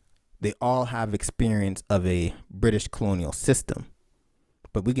 They all have experience of a British colonial system.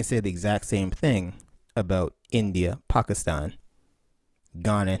 But we can say the exact same thing about India, Pakistan,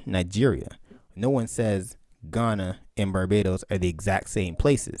 Ghana, Nigeria. No one says Ghana and Barbados are the exact same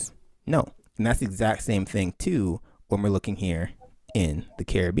places. No. And that's the exact same thing too when we're looking here in the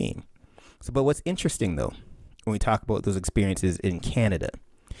Caribbean. So, but what's interesting though, when we talk about those experiences in Canada,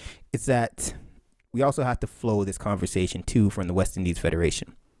 is that we also have to flow this conversation too from the West Indies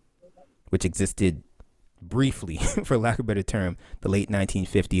Federation, which existed briefly, for lack of a better term, the late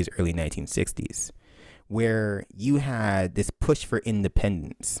 1950s, early 1960s, where you had this push for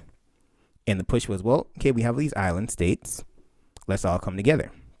independence. And the push was, well, okay, we have these island states. Let's all come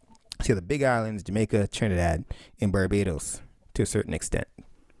together. So the big islands, Jamaica, Trinidad, and Barbados, to a certain extent,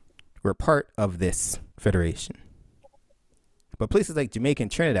 were part of this federation. But places like Jamaica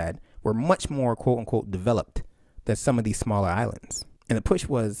and Trinidad were much more, quote unquote, developed than some of these smaller islands. And the push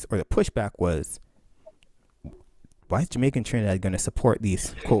was, or the pushback was, why is Jamaica and Trinidad going to support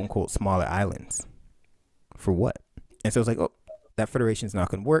these, quote unquote, smaller islands? For what? And so it's like, oh, that federation is not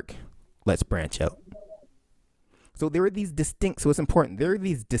going to work. Let's branch out. So there are these distinct, so it's important, there are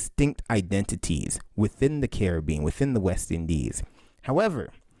these distinct identities within the Caribbean, within the West Indies. However,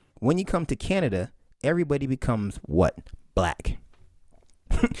 when you come to Canada, everybody becomes what? Black.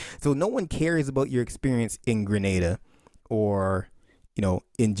 So no one cares about your experience in Grenada or,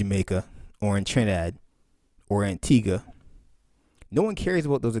 in Jamaica or in Trinidad or Antigua. No one cares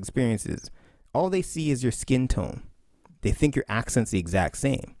about those experiences. All they see is your skin tone. They think your accent's the exact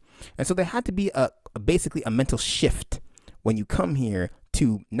same. And so there had to be basically a mental shift when you come here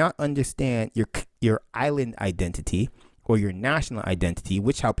to not understand your island identity or your national identity,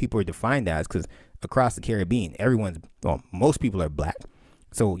 which how people are defined as, because across the Caribbean, most people are black.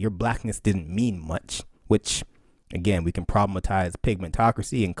 So your blackness didn't mean much, which again, we can problematize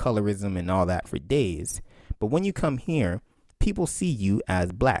pigmentocracy and colorism and all that for days. But when you come here, people see you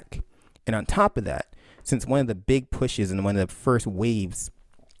as black. And on top of that, since one of the big pushes and one of the first waves,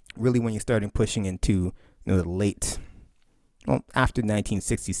 really when you're starting pushing into the late, after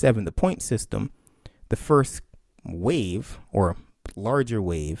 1967, the point system, the first wave or larger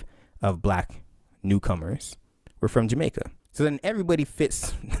wave of black newcomers were from Jamaica. So then everybody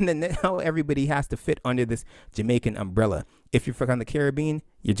fits, and then now everybody has to fit under this Jamaican umbrella. If you're from the Caribbean,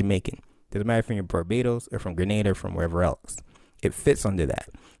 you're Jamaican. Doesn't matter if you're from Barbados or from Grenada or from wherever else. It fits under that.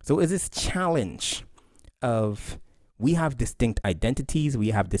 So is this challenge of we have distinct identities,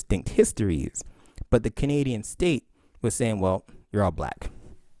 we have distinct histories, but the Canadian state was saying, well, you're all black.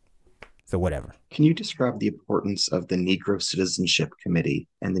 So whatever. Can you describe the importance of the Negro Citizenship Committee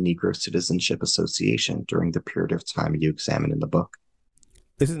and the Negro Citizenship Association during the period of time you examine in the book?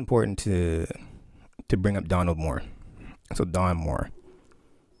 This is important to bring up Donald Moore. So Don Moore.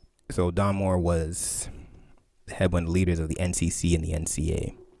 So Don Moore was the head one of the leaders of the NCC and the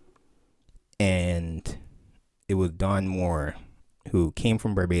NCA. And it was Don Moore who came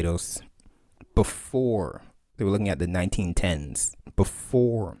from Barbados before, they were looking at the 1910s,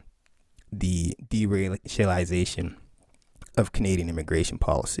 before the deracialization of Canadian immigration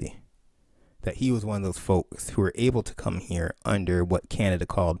policy, that he was one of those folks who were able to come here under what Canada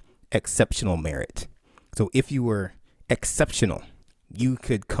called exceptional merit. So if you were exceptional, you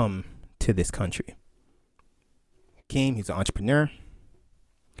could come to this country. He's an entrepreneur,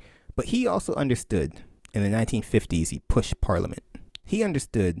 but he also understood in the 1950s, he pushed Parliament. He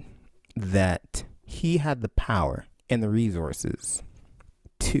understood that he had the power and the resources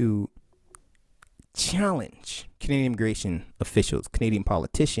to challenge Canadian immigration officials, Canadian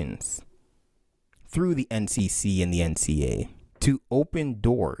politicians, through the NCC and the NCA to open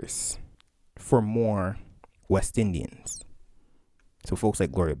doors for more West Indians. So folks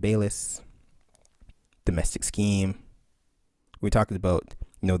like Gloria Bayliss, domestic scheme. We're talking about,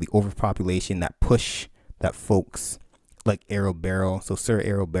 the overpopulation, that push that folks like Errol Barrow, so Sir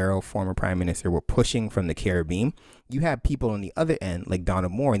Errol Barrow, former prime minister, were pushing from the Caribbean. You had people on the other end, like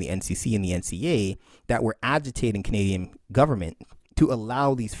Donald Moore in the NCC and the NCA, that were agitating Canadian government to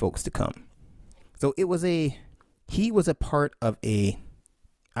allow these folks to come. So he was a part of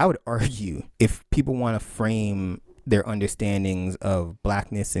I would argue, if people want to frame their understandings of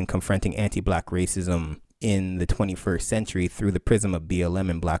blackness and confronting anti-black racism in the 21st century through the prism of BLM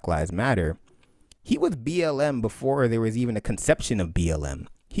and Black Lives Matter, he was BLM before there was even a conception of BLM.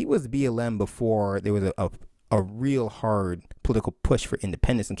 He was BLM before there was a real hard political push for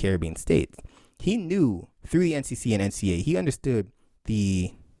independence in Caribbean states. He knew through the NCC and NCA, he understood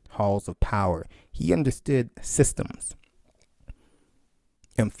the halls of power. He understood systems.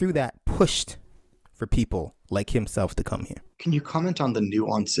 And through that, pushed for people like himself to come here. Can you comment on the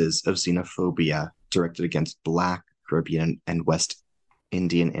nuances of xenophobia directed against Black, Caribbean, and West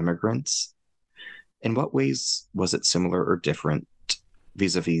Indian immigrants? In what ways was it similar or different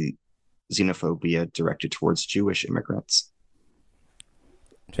vis-a-vis xenophobia directed towards Jewish immigrants?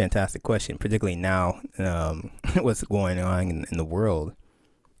 Fantastic question, particularly now, what's going on in the world.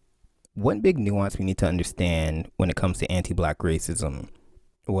 One big nuance we need to understand when it comes to anti-Black racism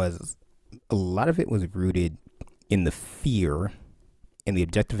was a lot of it was rooted in the fear and the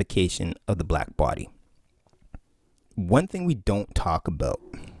objectification of the Black body. One thing we don't talk about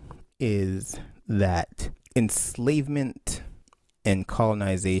is that enslavement and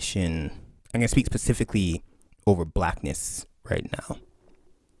colonization, I'm going to speak specifically over Blackness right now,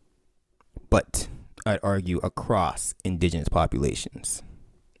 but I'd argue across indigenous populations,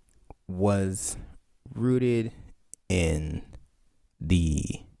 was rooted in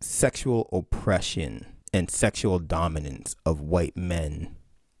the sexual oppression and sexual dominance of white men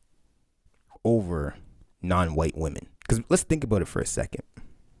over non-white women. Because let's think about it for a second.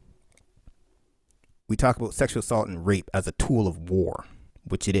 We talk about sexual assault and rape as a tool of war,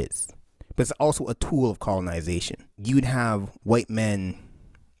 which it is, but it's also a tool of colonization. You'd have white men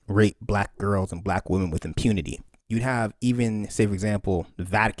rape Black girls and Black women with impunity. You'd have even, say, for example, the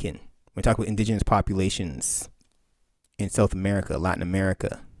Vatican. We talk about indigenous populations in South America, Latin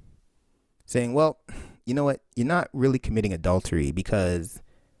America, saying, well, you know what? You're not really committing adultery because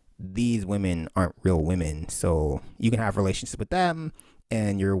these women aren't real women. So you can have relationships with them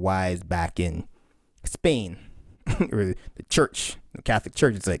and your wives back in Spain or the church, the Catholic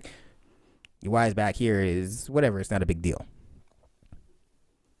Church. It's like your wives back here is whatever. It's not a big deal.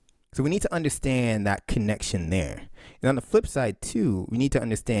 So we need to understand that connection there. And on the flip side, too, we need to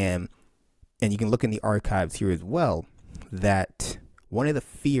understand, and you can look in the archives here as well, that one of the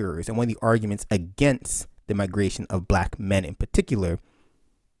fears and one of the arguments against the migration of Black men in particular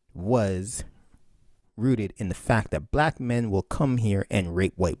was rooted in the fact that Black men will come here and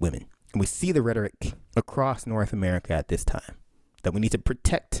rape white women. And we see the rhetoric across North America at this time that we need to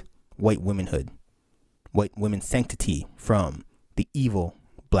protect white womanhood, white women's sanctity from the evil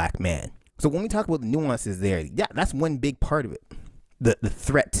black man. So when we talk about the nuances there, yeah, that's one big part of it. The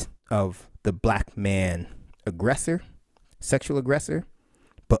threat of the black man aggressor, sexual aggressor,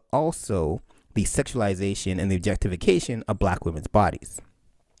 but also the sexualization and the objectification of black women's bodies.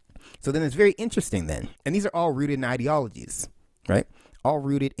 So then it's very interesting then, and these are all rooted in ideologies, right? All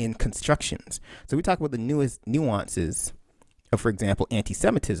rooted in constructions. So we talk about the newest nuances of, for example,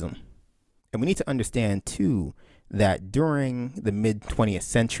 anti-Semitism. And we need to understand too that during the mid-20th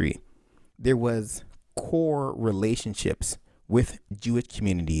century, there was core relationships with Jewish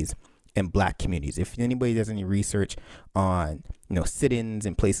communities and black communities. If anybody does any research on, sit-ins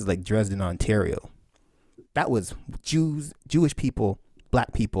in places like Dresden, Ontario, that was Jews, Jewish people,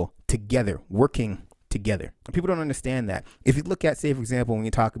 black people together, working together. And people don't understand that. If you look at, say, for example, when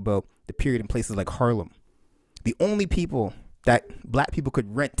you talk about the period in places like Harlem, the only people that black people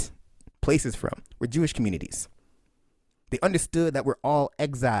could rent places from were Jewish communities. They understood that we're all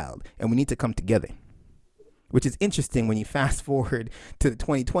exiled and we need to come together, which is interesting when you fast forward to the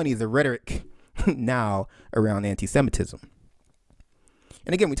 2020s, the rhetoric now around anti-Semitism.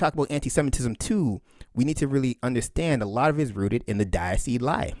 And again, we talk about anti-Semitism too. We need to really understand a lot of it is rooted in the Diacetyl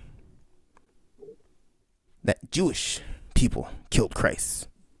lie that Jewish people killed Christ.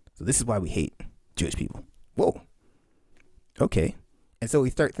 So this is why we hate Jewish people. Whoa. Okay. And so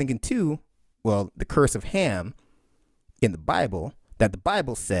we start thinking too, well, the curse of Ham in the Bible, that the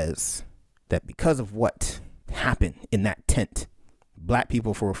Bible says that because of what happened in that tent, black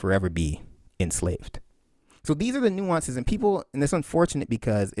people will forever be enslaved. So these are the nuances, and it's unfortunate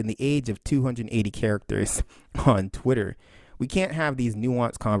because in the age of 280 characters on Twitter, we can't have these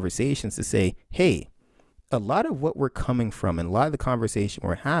nuanced conversations to say, hey, a lot of what we're coming from and a lot of the conversation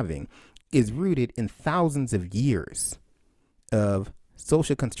we're having is rooted in thousands of years of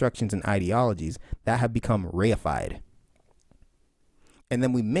social constructions and ideologies that have become reified. And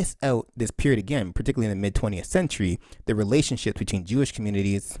then we miss out this period again, particularly in the mid-20th century, the relationships between Jewish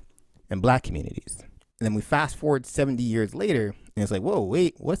communities and black communities. And then we fast forward 70 years later, and it's like, whoa,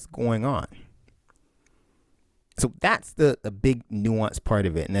 wait, what's going on? So that's the big nuance part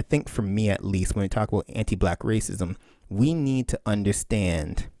of it. And I think for me, at least, when we talk about anti-black racism, we need to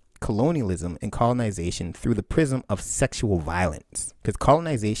understand colonialism and colonization through the prism of sexual violence. Because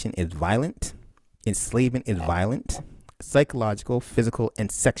colonization is violent, enslavement is violent, psychological, physical,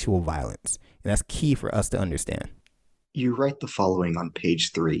 and sexual violence. And that's key for us to understand. You write the following on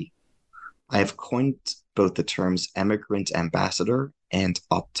page 3. I have coined both the terms emigrant ambassador and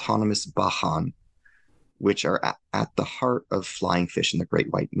autonomous Bahan, which are at the heart of flying fish in the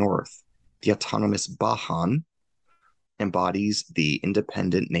Great White North. The autonomous Bahan embodies the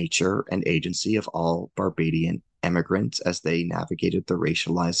independent nature and agency of all Barbadian emigrants as they navigated the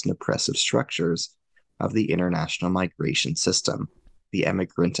racialized and oppressive structures of the international migration system. The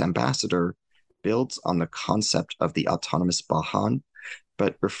emigrant ambassador builds on the concept of the autonomous Bahan,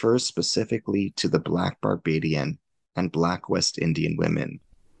 but refers specifically to the Black Barbadian and Black West Indian women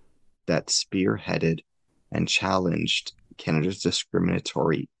that spearheaded and challenged Canada's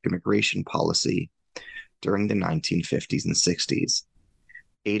discriminatory immigration policy during the 1950s and 60s.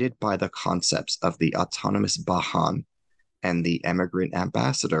 Aided by the concepts of the autonomous Bahan and the emigrant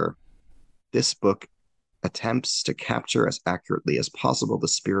ambassador, this book attempts to capture as accurately as possible the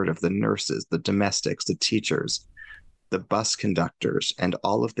spirit of the nurses, the domestics, the teachers, the bus conductors, and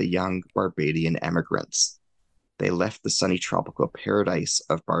all of the young Barbadian emigrants. They left the sunny tropical paradise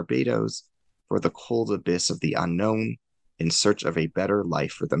of Barbados for the cold abyss of the unknown in search of a better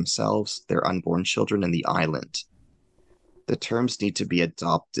life for themselves, their unborn children, and the island. The terms need to be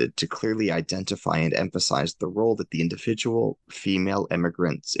adopted to clearly identify and emphasize the role that the individual female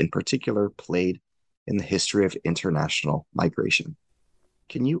immigrants in particular played in the history of international migration.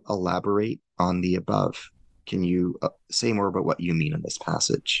 Can you elaborate on the above? Can you say more about what you mean in this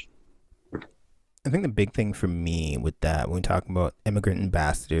passage? I think the big thing for me with that, when we talk about immigrant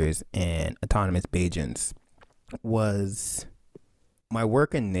ambassadors and autonomous Bajans, was my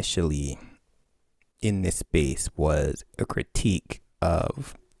work initially in this space was a critique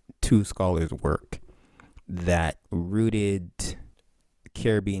of two scholars' work that rooted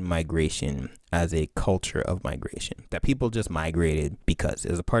Caribbean migration as a culture of migration, that people just migrated because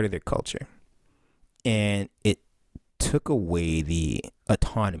it was a part of their culture. And it took away the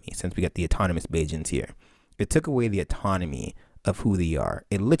autonomy, since we got the autonomous Bajans here. It took away the autonomy of who they are.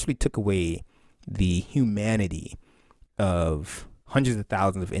 It literally took away the humanity of hundreds of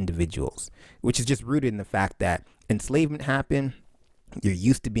thousands of individuals, which is just rooted in the fact that enslavement happened, You're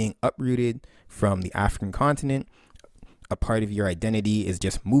used to being uprooted from the African continent. A part of your identity is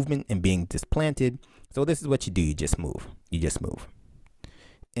just movement and being displanted. So this is what you do. You just move. You just move.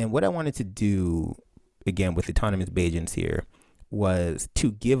 And what I wanted to do, again, with Autonomous Bajans here, was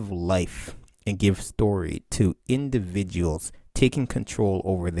to give life and give story to individuals taking control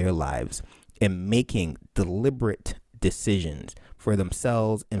over their lives and making deliberate decisions for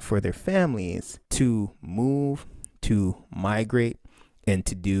themselves and for their families to move, to migrate, and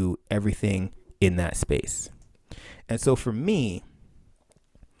to do everything in that space. And so for me,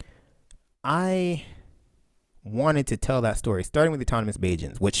 I wanted to tell that story, starting with Autonomous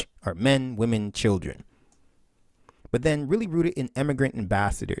Bajans, which are men, women, children, but then really rooted in immigrant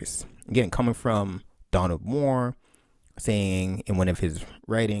ambassadors. Again, coming from Donald Moore, saying in one of his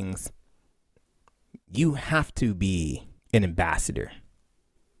writings, you have to be an ambassador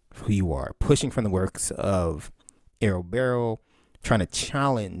for who you are, pushing from the works of Errol Barrow, trying to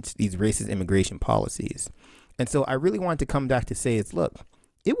challenge these racist immigration policies. And so I really wanted to come back to say is, look,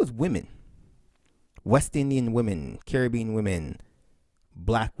 it was women, West Indian women, Caribbean women,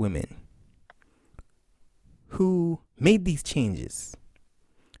 Black women, who made these changes.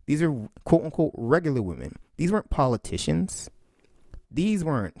 These are quote unquote regular women. These weren't politicians. These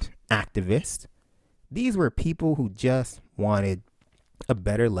weren't activists. These were people who just wanted a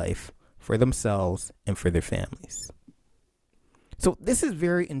better life for themselves and for their families. So this is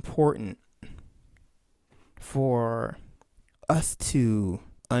very important for us to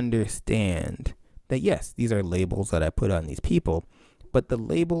understand that, yes, these are labels that I put on these people, but the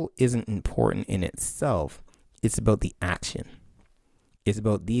label isn't important in itself. It's about the action. It's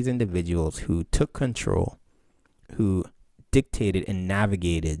about these individuals who took control, who dictated and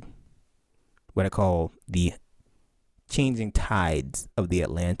navigated what I call the changing tides of the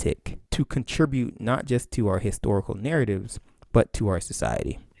Atlantic to contribute not just to our historical narratives, but to our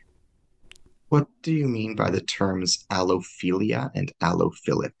society. What do you mean by the terms allophilia and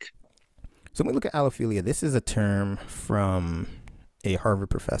allophilic? So when we look at allophilia, this is a term from a Harvard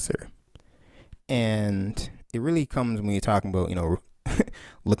professor. And it really comes when you're talking about,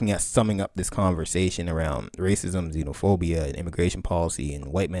 looking at summing up this conversation around racism, xenophobia, and immigration policy and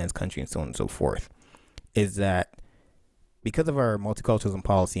white man's country and so on and so forth, is that because of our multiculturalism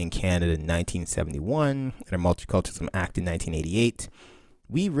policy in Canada in 1971 and our Multiculturalism Act in 1988,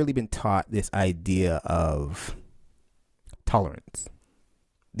 we've really been taught this idea of tolerance.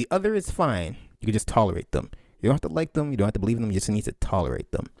 The other is fine. You can just tolerate them. You don't have to like them. You don't have to believe in them. You just need to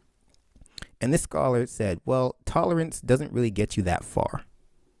tolerate them. And this scholar said, well, tolerance doesn't really get you that far,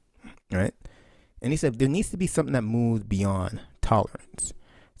 right? And he said there needs to be something that moves beyond tolerance.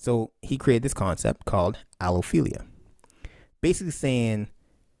 So he created this concept called allophilia, basically saying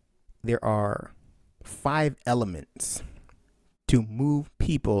there are 5 elements to move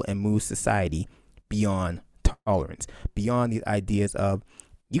people and move society beyond tolerance, beyond these ideas of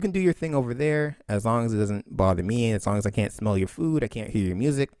you can do your thing over there as long as it doesn't bother me, as long as I can't smell your food, I can't hear your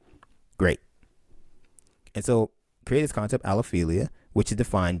music, great. And so create this concept, allophilia, which is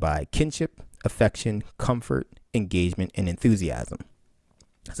defined by kinship, affection, comfort, engagement, and enthusiasm.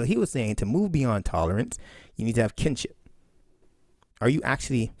 So he was saying to move beyond tolerance, you need to have kinship. Are you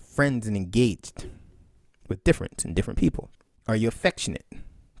actually friends and engaged with difference and different people? Are you affectionate?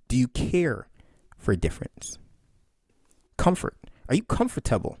 Do you care for difference? Comfort. Are you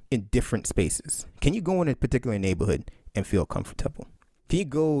comfortable in different spaces? Can you go in a particular neighborhood and feel comfortable? Can you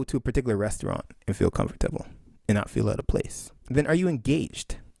go to a particular restaurant and feel comfortable and not feel out of place? Then are you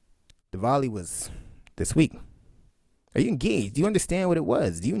engaged? Diwali was this week. Are you engaged? Do you understand what it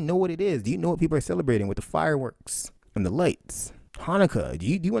was? Do you know what it is? Do you know what people are celebrating with the fireworks and the lights? Hanukkah, do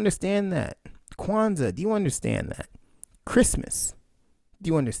you understand that? Kwanzaa, do you understand that? Christmas, do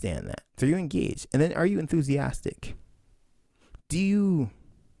you understand that? So you're engaged. And then are you enthusiastic? Do you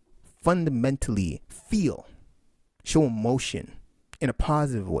fundamentally feel, show emotion in a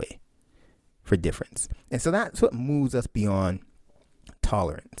positive way for difference? And so that's what moves us beyond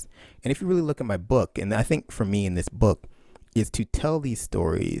tolerance. And if you really look at my book, and I think for me in this book is to tell these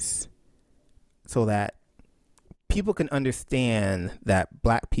stories so that people can understand that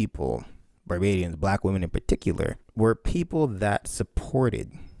Black people, Barbadians, Black women in particular, were people that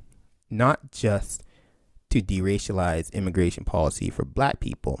supported not just to deracialize immigration policy for Black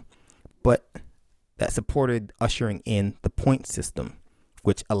people, but that supported ushering in the point system,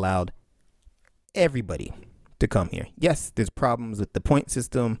 which allowed everybody to come here. Yes, there's problems with the point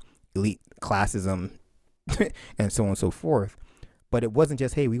system, elite classism, and so on and so forth. But it wasn't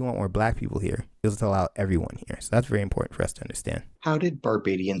just, hey, we want more Black people here. It was to allow everyone here. So that's very important for us to understand. How did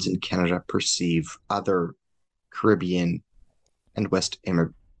Barbadians in Canada perceive other Caribbean and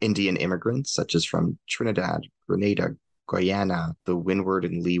Indian immigrants, such as from Trinidad, Grenada, Guyana, the Windward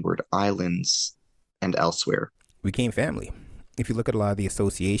and Leeward Islands, and elsewhere. We became family. If you look at a lot of the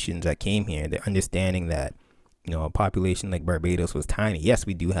associations that came here, they're understanding that, a population like Barbados was tiny. Yes,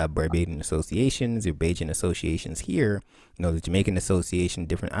 we do have Barbadian associations, or Bajan associations here, the Jamaican association,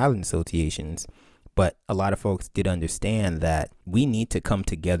 different island associations. But a lot of folks did understand that we need to come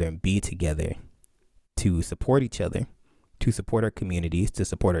together and be together to support each other, to support our communities, to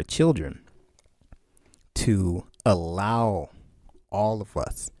support our children, to allow all of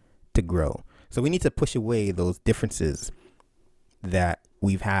us to grow. So we need to push away those differences that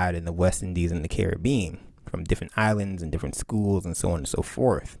we've had in the West Indies and the Caribbean, from different islands and different schools and so on and so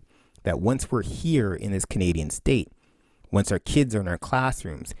forth. That once we're here in this Canadian state, once our kids are in our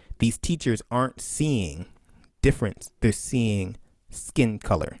classrooms, these teachers aren't seeing difference. They're seeing skin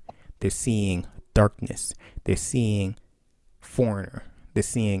color. They're seeing darkness. They're seeing foreigner. They're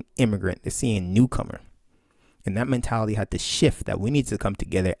seeing immigrant. They're seeing newcomer. And that mentality had to shift, that we need to come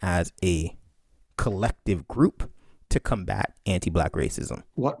together as a collective group to combat anti-Black racism.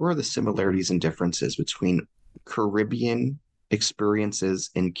 What were the similarities and differences between Caribbean experiences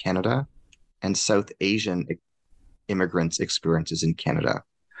in Canada and South Asian immigrants' experiences in Canada?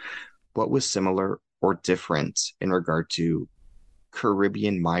 What was similar or different in regard to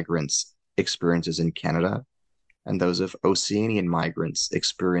Caribbean migrants' experiences in Canada and those of Oceanian migrants'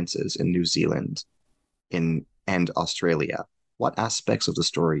 experiences in New Zealand and Australia? What aspects of the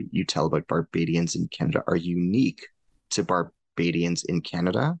story you tell about Barbadians in Canada are unique to Barbadians in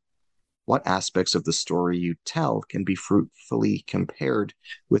Canada? What aspects of the story you tell can be fruitfully compared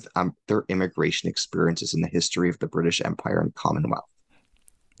with their immigration experiences in the history of the British Empire and Commonwealth?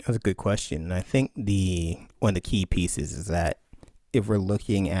 That's a good question. And I think one of the key pieces is that if we're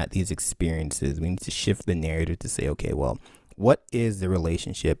looking at these experiences, we need to shift the narrative to say, okay, well, what is the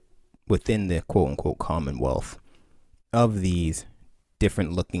relationship within the quote unquote Commonwealth of these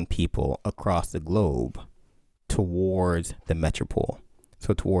different looking people across the globe towards the metropole,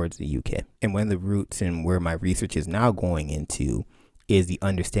 so towards the UK? And one of the roots and where my research is now going into is the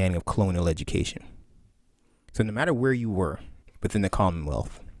understanding of colonial education. So no matter where you were within the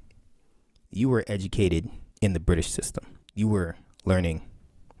Commonwealth, you were educated in the British system. You were learning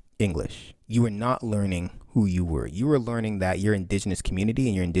English. You were not learning who you were. You were learning that your indigenous community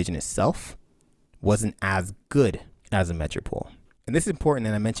and your indigenous self wasn't as good as a metropole. And this is important,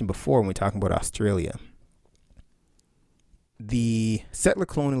 and I mentioned before when we're talking about Australia. The settler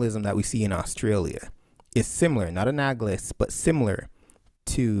colonialism that we see in Australia is similar, not analogous, but similar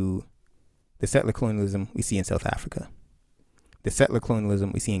to the settler colonialism we see in South Africa, the settler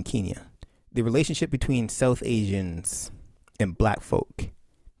colonialism we see in Kenya, the relationship between South Asians and Black folk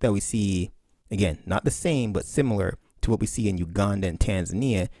that we see, again, not the same, but similar to what we see in Uganda and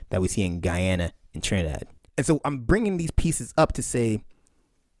Tanzania, that we see in Guyana and Trinidad. And so I'm bringing these pieces up to say,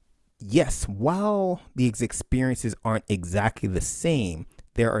 yes, while these experiences aren't exactly the same,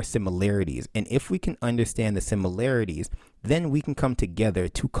 there are similarities. And if we can understand the similarities, then we can come together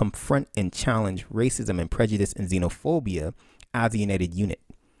to confront and challenge racism and prejudice and xenophobia as a united unit.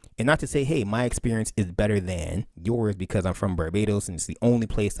 And not to say, hey, my experience is better than yours because I'm from Barbados and it's the only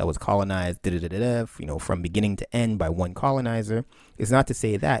place that was colonized, from beginning to end by one colonizer. It's not to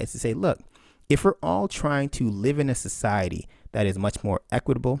say that. It's to say, look, if we're all trying to live in a society that is much more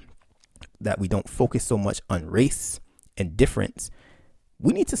equitable, that we don't focus so much on race and difference,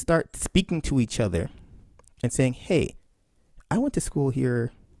 we need to start speaking to each other and saying, hey, I went to school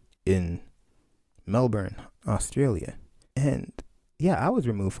here in Melbourne, Australia, and yeah, I was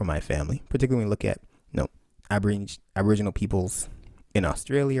removed from my family, particularly when we look at Aboriginal peoples in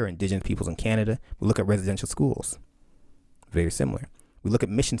Australia or Indigenous peoples in Canada. We look at residential schools, very similar. We look at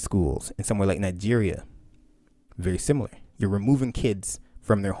mission schools in somewhere like Nigeria, very similar. You're removing kids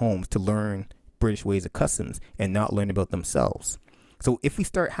from their homes to learn British ways of customs and not learn about themselves. So if we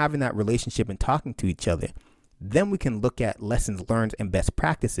start having that relationship and talking to each other, then we can look at lessons learned and best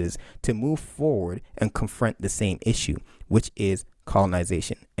practices to move forward and confront the same issue, which is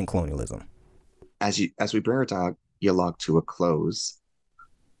colonization and colonialism. As we bring our dialogue to a close,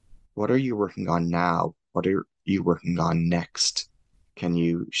 what are you working on now? What are you working on next? Can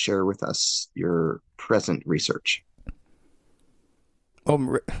you share with us your present research?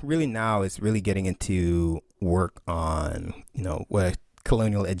 Really now it's really getting into work on,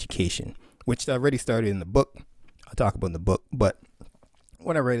 colonial education, which I already started in the book. I'll talk about in the book, but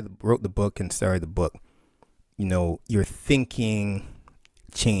when I wrote the book and started the book, your thinking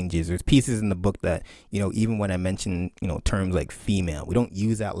changes. There's pieces in the book that, even when I mention, terms like female, we don't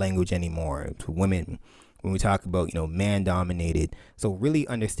use that language anymore to women. when we talk about, man dominated. So really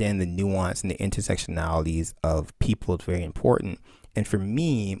understand the nuance and the intersectionalities of people is very important. And for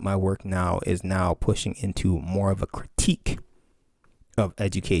me, my work now is pushing into more of a critique of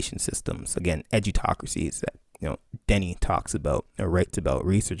education systems. Again, edutocracies that, Denny talks about or writes about,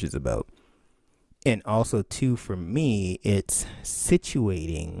 researches about. And also too, for me, it's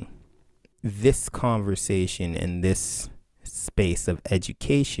situating this conversation in this space of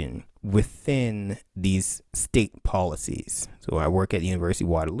education within these state policies. So I work at the University of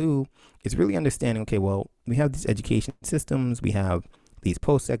Waterloo. It's really understanding, okay, well, we have these education systems, we have these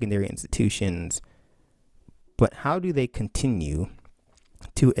post-secondary institutions, but how do they continue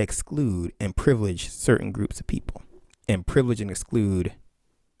to exclude and privilege certain groups of people and privilege and exclude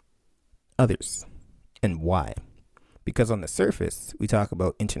others, and why? Because on the surface, we talk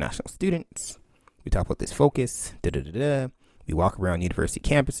about international students, we talk about this focus, we walk around university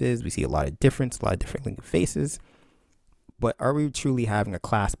campuses, we see a lot of difference, a lot of different looking faces, but are we truly having a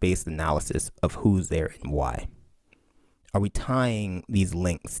class-based analysis of who's there and why? Are we tying these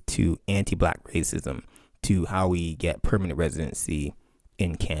links to anti-Black racism, to how we get permanent residency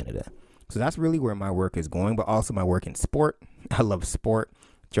in Canada? So that's really where my work is going, but also my work in sport. I love sport,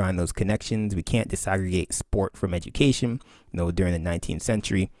 drawing those connections. We can't disaggregate sport from education. During the 19th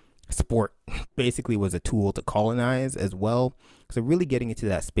century, sport basically was a tool to colonize as well. So really getting into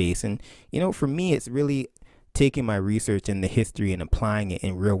that space. And, for me, it's really taking my research in the history and applying it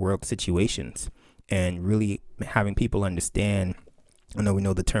in real world situations and really having people understand. I know we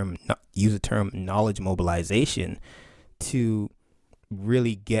know use the term knowledge mobilization to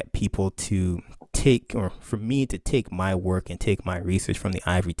really get people to take, or for me to take my work and take my research from the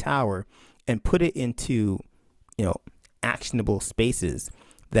ivory tower and put it into, actionable spaces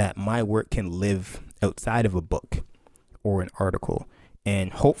that my work can live outside of a book or an article.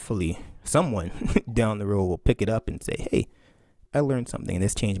 And hopefully someone down the road will pick it up and say, hey, I learned something and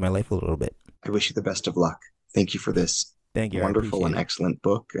this changed my life a little bit. I wish you the best of luck. Thank you for this Thank you. wonderful and excellent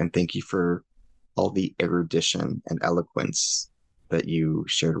book. And thank you for all the erudition and eloquence that you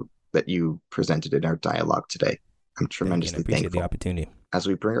shared, that you presented in our dialogue today. I'm tremendously thankful. Thankful. The opportunity. As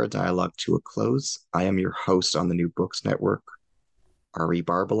we bring our dialogue to a close, I am your host on the New Books Network, Ari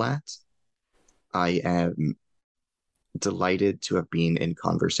Barbalat. I am delighted to have been in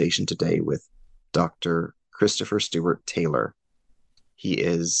conversation today with Dr. Christopher Stewart Taylor. He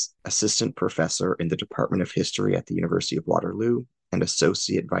is Assistant Professor in the Department of History at the University of Waterloo and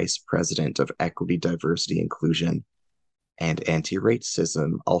Associate Vice President of Equity, Diversity, Inclusion, and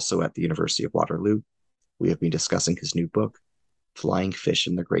Anti-Racism, also at the University of Waterloo. We have been discussing his new book, Flying Fish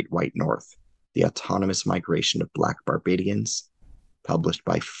in the Great White North, The Autonomous Migration of Black Barbadians, published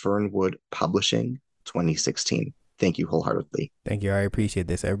by Fernwood Publishing, 2016. Thank you wholeheartedly. Thank you. I appreciate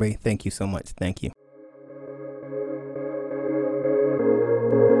this, everybody. Thank you so much. Thank you.